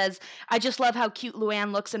C137 says, I just love how cute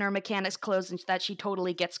Luann looks in her mechanic's clothes and that she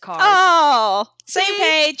totally gets cars. Oh, same See?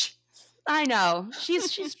 page. I know.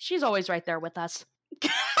 She's always right there with us. I'm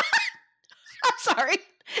sorry.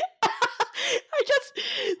 I just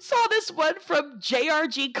saw this one from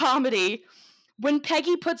JRG Comedy. When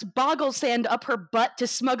Peggy puts boggle sand up her butt to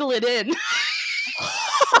smuggle it in.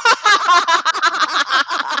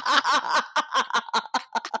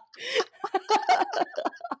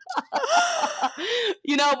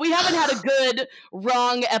 You know, we haven't had a good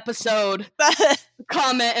wrong episode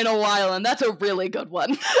comment in a while, and that's a really good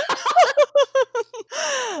one.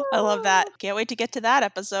 I love that. Can't wait to get to that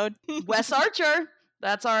episode. Wes Archer.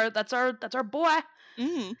 That's our boy.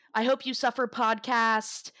 Mm. I Hope You Suffer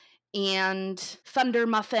podcast and Thunder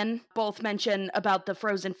Muffin both mention about the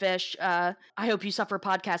frozen fish. I Hope You Suffer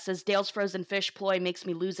podcast says Dale's frozen fish ploy makes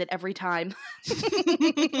me lose it every time.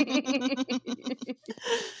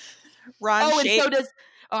 Ron and so does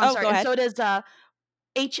go ahead. so does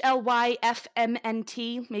HLYFMNT,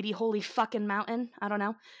 maybe holy fucking mountain. I don't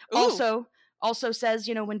know. Ooh. Also says,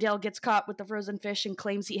 you know, when Dale gets caught with the frozen fish and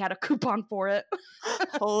claims he had a coupon for it.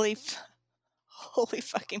 Holy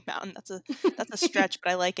fucking mountain. That's a stretch,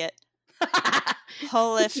 but I like it.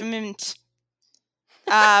 Holy mint.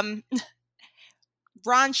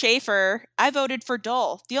 Ron Schaefer, I voted for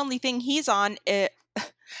Dole. The only thing he's on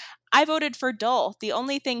I voted for Dole. The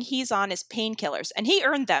only thing he's on is painkillers, and he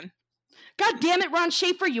earned them. God damn it, Ron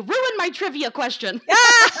Schaefer, you ruined my trivia question.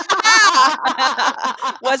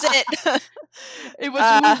 Was it? It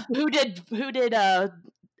was who did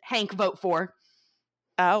Hank vote for?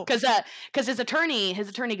 Oh, because his attorney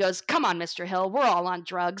goes, "Come on, Mr. Hill, we're all on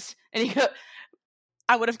drugs," and he goes,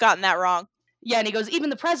 I would have gotten that wrong. Yeah, and he goes,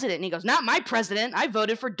 even the president, and he goes, "Not my president. I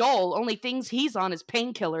voted for Dole. Only things he's on is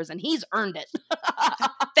painkillers, and he's earned it."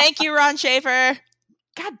 Thank you, Ron Schaefer.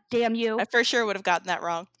 God damn you! I for sure would have gotten that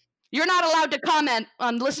wrong. You're not allowed to comment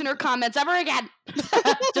on listener comments ever again.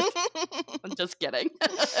 I'm just kidding.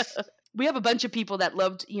 We have a bunch of people that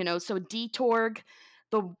loved, you know, so Detorg,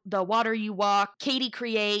 the Water You Walk, Katie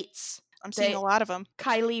Creates. I'm seeing a lot of them.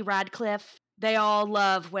 Kylie Radcliffe. They all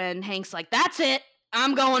love when Hank's like, "That's it.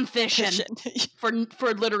 I'm going fishing."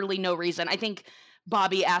 for literally no reason. I think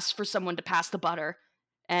Bobby asked for someone to pass the butter.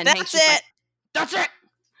 And Hank's just like, "That's it."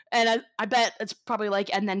 And I bet it's probably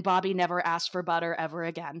like, and then Bobby never asked for butter ever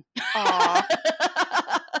again. Aw.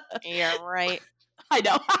 Yeah, right. I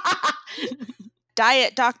know.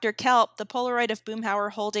 Diet Dr. Kelp, the Polaroid of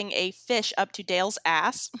Boomhauer holding a fish up to Dale's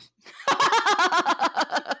ass.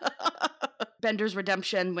 Bender's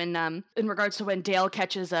redemption when in regards to when Dale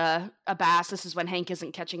catches a bass. This is when Hank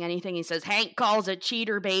isn't catching anything. He says, "Hank calls it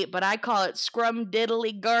cheater bait, but I call it scrum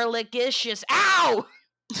diddly garlicicious." Ow!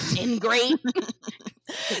 Ingrate.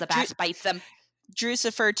 Because the bass bites him.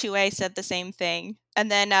 Drucifer 2A said the same thing.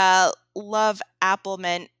 And then Love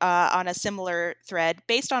Appleman on a similar thread.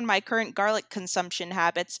 Based on my current garlic consumption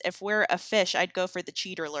habits, if we're a fish, I'd go for the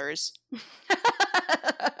cheater lures.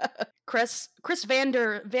 Chris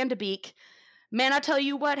Vanderbeek. "Man, I tell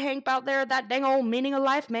you what, Hank, out there, that dang old meaning of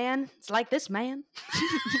life, man. It's like this, man."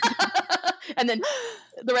 And then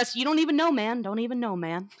the rest, "You don't even know, man. Don't even know,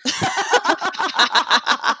 man."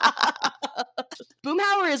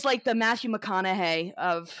 Boomhauer is like the Matthew McConaughey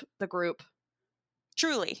of the group.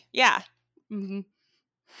 Truly, yeah. Mm-hmm.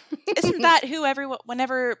 Isn't that who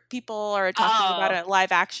whenever people are talking about a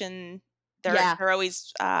live action, they're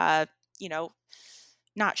always, you know,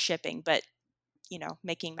 not shipping, but, you know,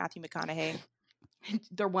 making Matthew McConaughey.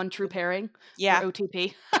 Their one true pairing. Yeah.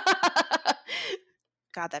 OTP.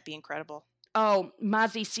 God, that'd be incredible. Oh,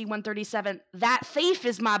 Mozzie C137. "That thief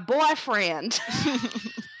is my boyfriend."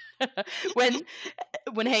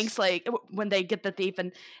 when Hank's like, when they get the thief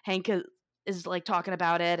and Hank is like talking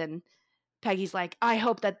about it, and Peggy's like, "I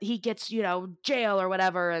hope that he gets, you know, jail or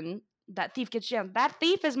whatever, and that thief gets jail. That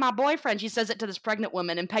thief is my boyfriend." She says it to this pregnant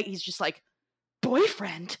woman, and Peggy's just like,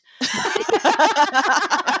 "Boyfriend?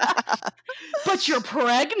 But you're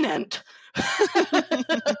pregnant."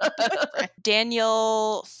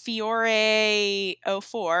 Daniel Fiore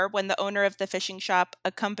 04, when the owner of the fishing shop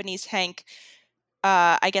accompanies Hank,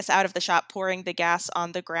 I guess out of the shop, pouring the gas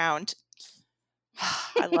on the ground.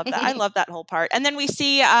 I love that. I love that whole part. And then we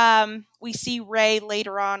see Ray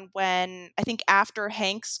later on, when I think after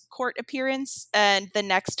Hank's court appearance, and the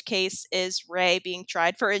next case is Ray being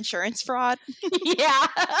tried for insurance fraud. Yeah.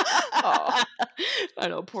 Oh. I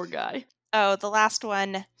know, poor guy. Oh, the last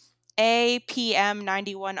one,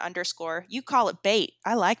 APM91 _. You call it bait.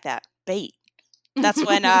 I like that. Bait. That's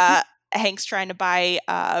when Hank's trying to buy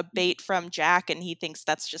bait from Jack, and he thinks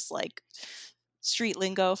that's just like street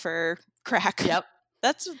lingo for crack. Yep.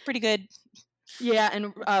 That's pretty good. Yeah,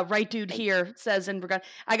 and right dude here says in regard,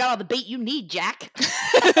 I got all the bait you need, Jack.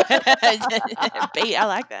 Bait, I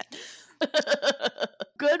like that.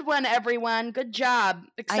 Good one, everyone. Good job.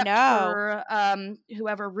 Except for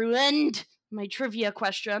whoever ruined my trivia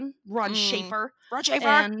question, Ron Schaefer. Ron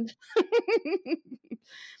Schaefer.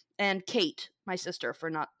 And Kate, my sister, for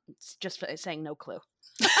not just saying no clue.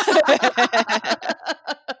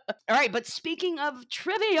 All right, but speaking of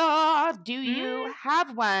trivia, do you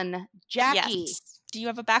have one, Jackie? Yes. Do you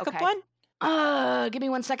have a backup one? Give me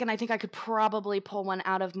 1 second. I think I could probably pull one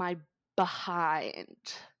out of my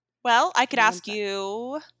behind. Well, I could ask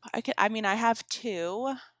you. I have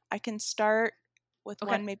two. I can start with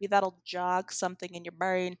one. Maybe that'll jog something in your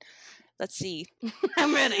brain. Let's see.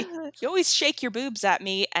 I'm ready. You always shake your boobs at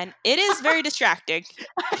me, and it is very distracting.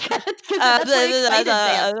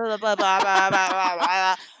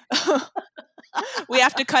 We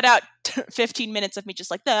have to cut out 15 minutes of me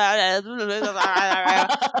just like her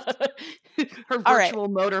virtual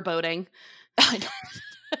motorboating. I know.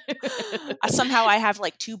 Somehow I have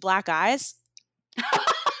like two black eyes.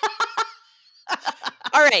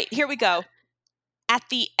 All right, here we go. At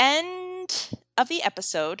the end of the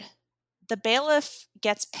episode, the bailiff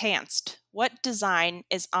gets pantsed. What design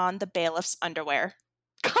is on the bailiff's underwear?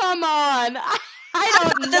 Come on. I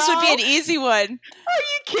don't know. This would be an easy one. Are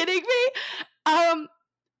you kidding me? I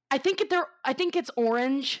think it's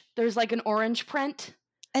orange. There's like an orange print.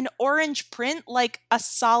 An orange print? Like a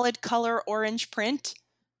solid color orange print?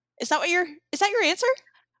 Is that your answer?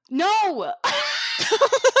 No.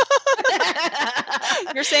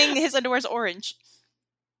 You're saying his underwear is orange.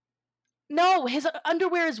 No, his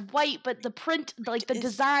underwear is white, but the print, like the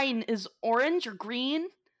design is orange or green.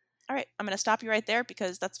 All right, I'm going to stop you right there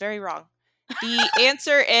because that's very wrong. The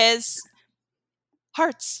answer is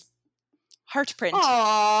hearts. Heart print.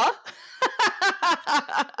 Aww.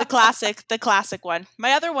 The classic one.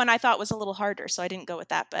 My other one I thought was a little harder, so I didn't go with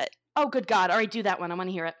that, but... Oh, good God. All right, do that one. I want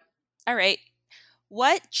to hear it. All right.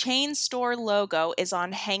 What chain store logo is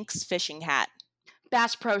on Hank's fishing hat?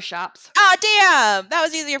 Bass Pro Shops. Oh, damn! That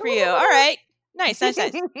was easier for you. All right. Nice.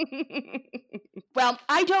 Well,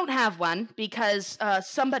 I don't have one because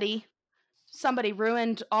somebody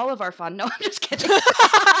ruined all of our fun. No, I'm just kidding.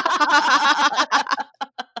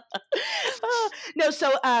 No,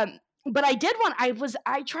 so but I did one.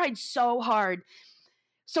 I tried so hard.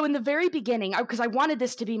 So in the very beginning, because I wanted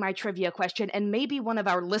this to be my trivia question, and maybe one of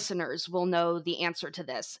our listeners will know the answer to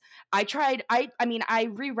this. I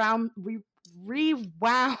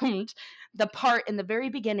rewound the part in the very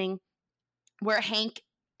beginning where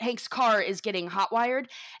Hank's car is getting hotwired,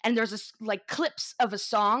 and there's like clips of a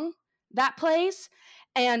song that plays,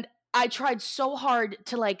 and I tried so hard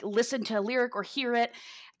to like listen to a lyric or hear it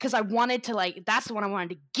because I wanted to that's the one I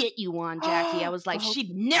wanted to get you on, Jackie. I was like,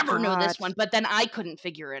 she'd never know this one, but then I couldn't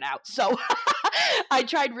figure it out. So I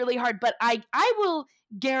tried really hard, but I will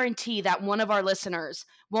guarantee that one of our listeners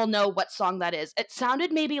will know what song that is. It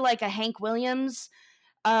sounded maybe like a Hank Williams,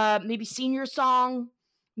 maybe senior song.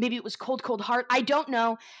 Maybe it was Cold, Cold Heart. I don't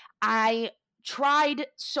know. I tried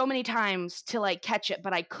so many times to catch it,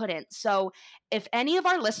 but I couldn't. So if any of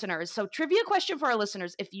our listeners, trivia question for our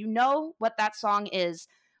listeners, if you know what that song is,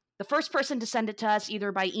 the first person to send it to us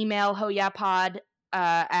either by email, hoyapod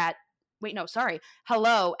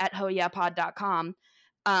hello@hoyapod.com,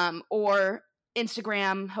 or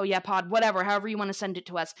Instagram, hoyapod, whatever, however you want to send it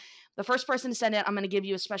to us. The first person to send it, I'm going to give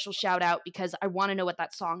you a special shout out because I want to know what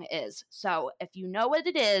that song is. So if you know what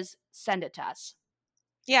it is, send it to us.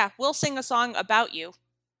 Yeah, we'll sing a song about you.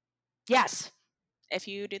 Yes. If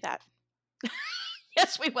you do that.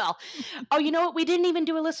 Yes, we will. Oh, you know what? We didn't even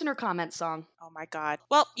do a listener comment song. Oh my God.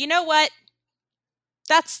 Well, you know what?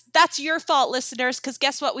 That's your fault, listeners, because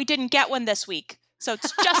guess what? We didn't get one this week. So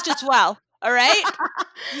it's just as well. All right?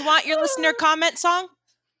 You want your listener comment song?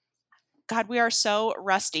 God, we are so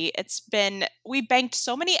rusty. We banked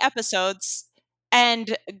so many episodes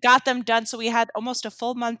and got them done. So we had almost a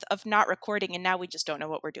full month of not recording, and now we just don't know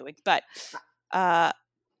what we're doing. But I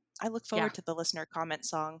look forward to the listener comment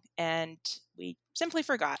song, and we simply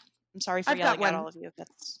forgot. I'm sorry for yelling at all of you.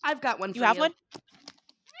 I've got one for you. You have one?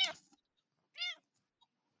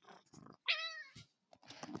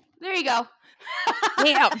 There you go.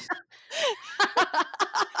 Damn.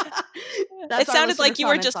 It sounded like you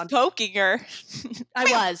were just poking her. I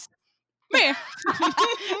was. Man.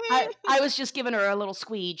 I was just giving her a little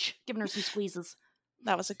squeege, giving her some squeezes.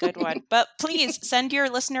 That was a good one. But please send your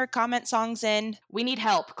listener comment songs in. We need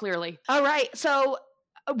help, clearly. All right. So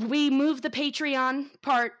We moved the Patreon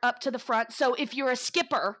part up to the front. So if you're a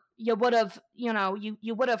skipper, you would have,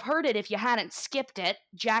 you would have heard it if you hadn't skipped it.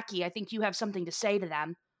 Jackie, I think you have something to say to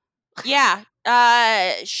them. Yeah.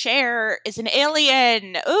 Cher is an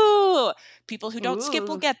alien. Ooh. People who don't skip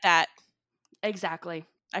will Ooh, get that. exactly.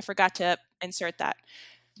 I forgot to insert that.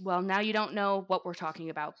 Well, now you don't know what we're talking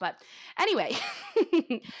about. But anyway,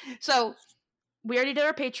 so we already did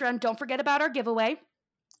our Patreon. Don't forget about our giveaway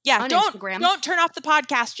Yeah, on don't Instagram. don't turn off the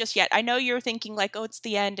podcast just yet. I know you're thinking like, "Oh, it's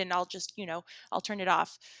the end and I'll just, I'll turn it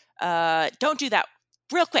off." Don't do that.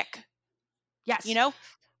 Real quick. You Yes. know,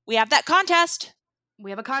 we have that contest. We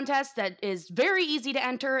have a contest that is very easy to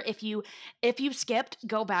enter. If you skipped,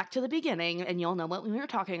 go back to the beginning and you'll know what we were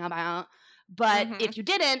talking about. But Mhm. if you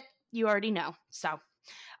didn't, you already know. So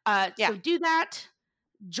Yeah. so do that.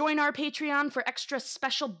 Join our Patreon for extra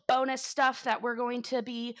special bonus stuff that we're going to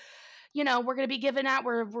be, giving out.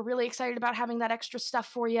 We're really excited about having that extra stuff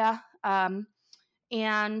for you.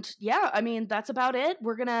 And yeah, I mean, that's about it.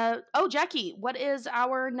 Oh, Jackie, what is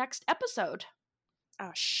our next episode?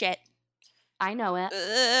 Oh shit. I know it.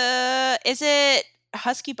 Is it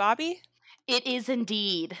Husky Bobby? It is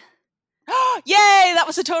indeed. Yay, that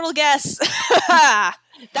was a total guess.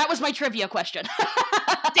 That was my trivia question.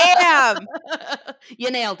 Damn.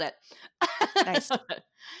 You nailed it. Nice.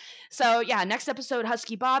 So yeah, next episode,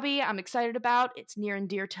 Husky Bobby, I'm excited about. It's near and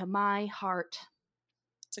dear to my heart.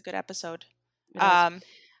 It's a good episode. It is.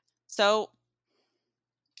 So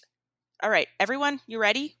all right, everyone, you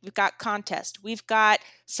ready? We've got contest. We've got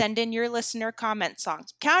send in your listener comment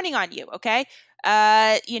songs. Counting on you, okay?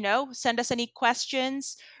 Send us any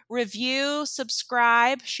questions, review,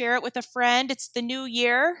 subscribe, share it with a friend. It's the new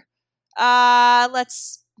year.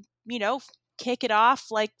 Let's, kick it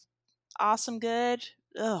off like awesome good.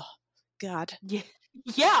 Oh, God. Yeah.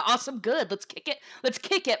 Yeah, awesome good. Let's kick it. Let's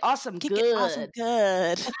kick it. Awesome Kick it awesome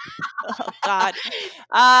good. good. Oh God.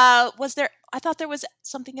 I thought there was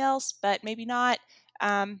something else, but maybe not.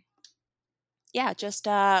 Yeah, just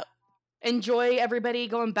Enjoy everybody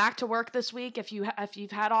going back to work this week if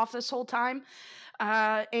you've had off this whole time.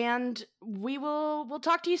 And we'll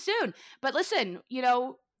talk to you soon. But listen,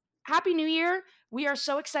 Happy New Year. We are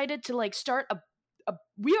so excited to start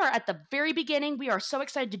we are at the very beginning. We are so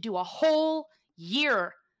excited to do a whole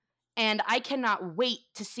year. And I cannot wait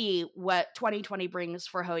to see what 2020 brings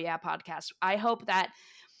for Ho Yeah Podcast. I hope that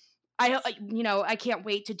I can't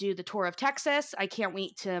wait to do the tour of Texas. I can't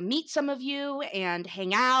wait to meet some of you and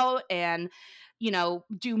hang out and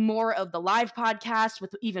do more of the live podcast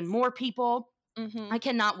with even more people. mhm. I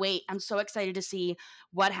cannot wait. I'm so excited to see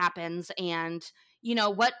what happens and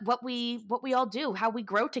what we all do, how we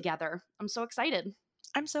grow together. I'm so excited.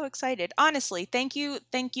 I'm so excited. Honestly, thank you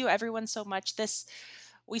everyone so much.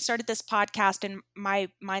 We started this podcast and my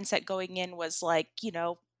mindset going in was like,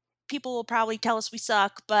 people will probably tell us we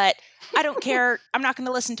suck, but I don't care. I'm not going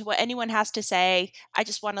to listen to what anyone has to say. I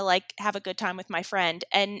just want to have a good time with my friend.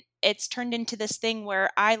 And it's turned into this thing where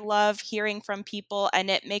I love hearing from people and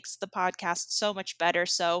it makes the podcast so much better.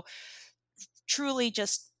 So truly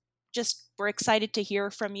just we're excited to hear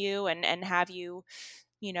from you and have you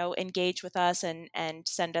engage with us and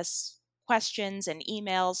send us questions and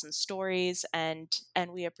emails and stories and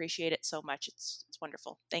we appreciate it so much. It's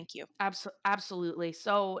wonderful. Thank you. Absolutely.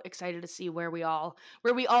 So excited to see where we all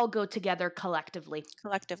go together collectively.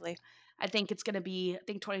 Collectively, I think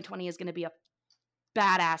 2020 is going to be a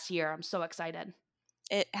badass year. I'm so excited.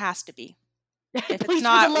 it has to be. If it's Please, for the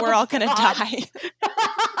not, love we're of all gonna God. die.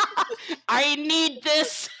 I need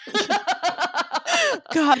this.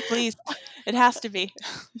 God, please. It has to be.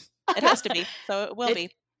 It has to be. So it will It, be.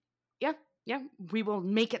 yeah, yeah. We will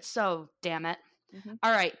make it so, damn it. Hmm.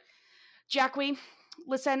 All right. Jackie,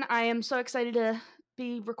 listen, I am so excited to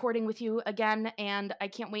be recording with you again, and I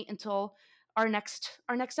can't wait until our next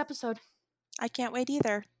episode. I can't wait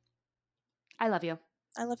either. I love you.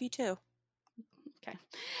 I love you too. Okay.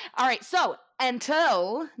 All right. So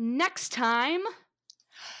until next time,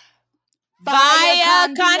 vaya Via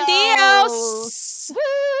con con Dios. Dios. Woo!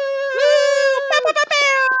 Woo! Pew, pew,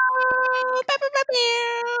 pew,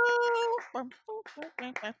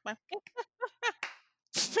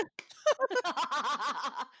 pew.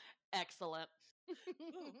 Excellent.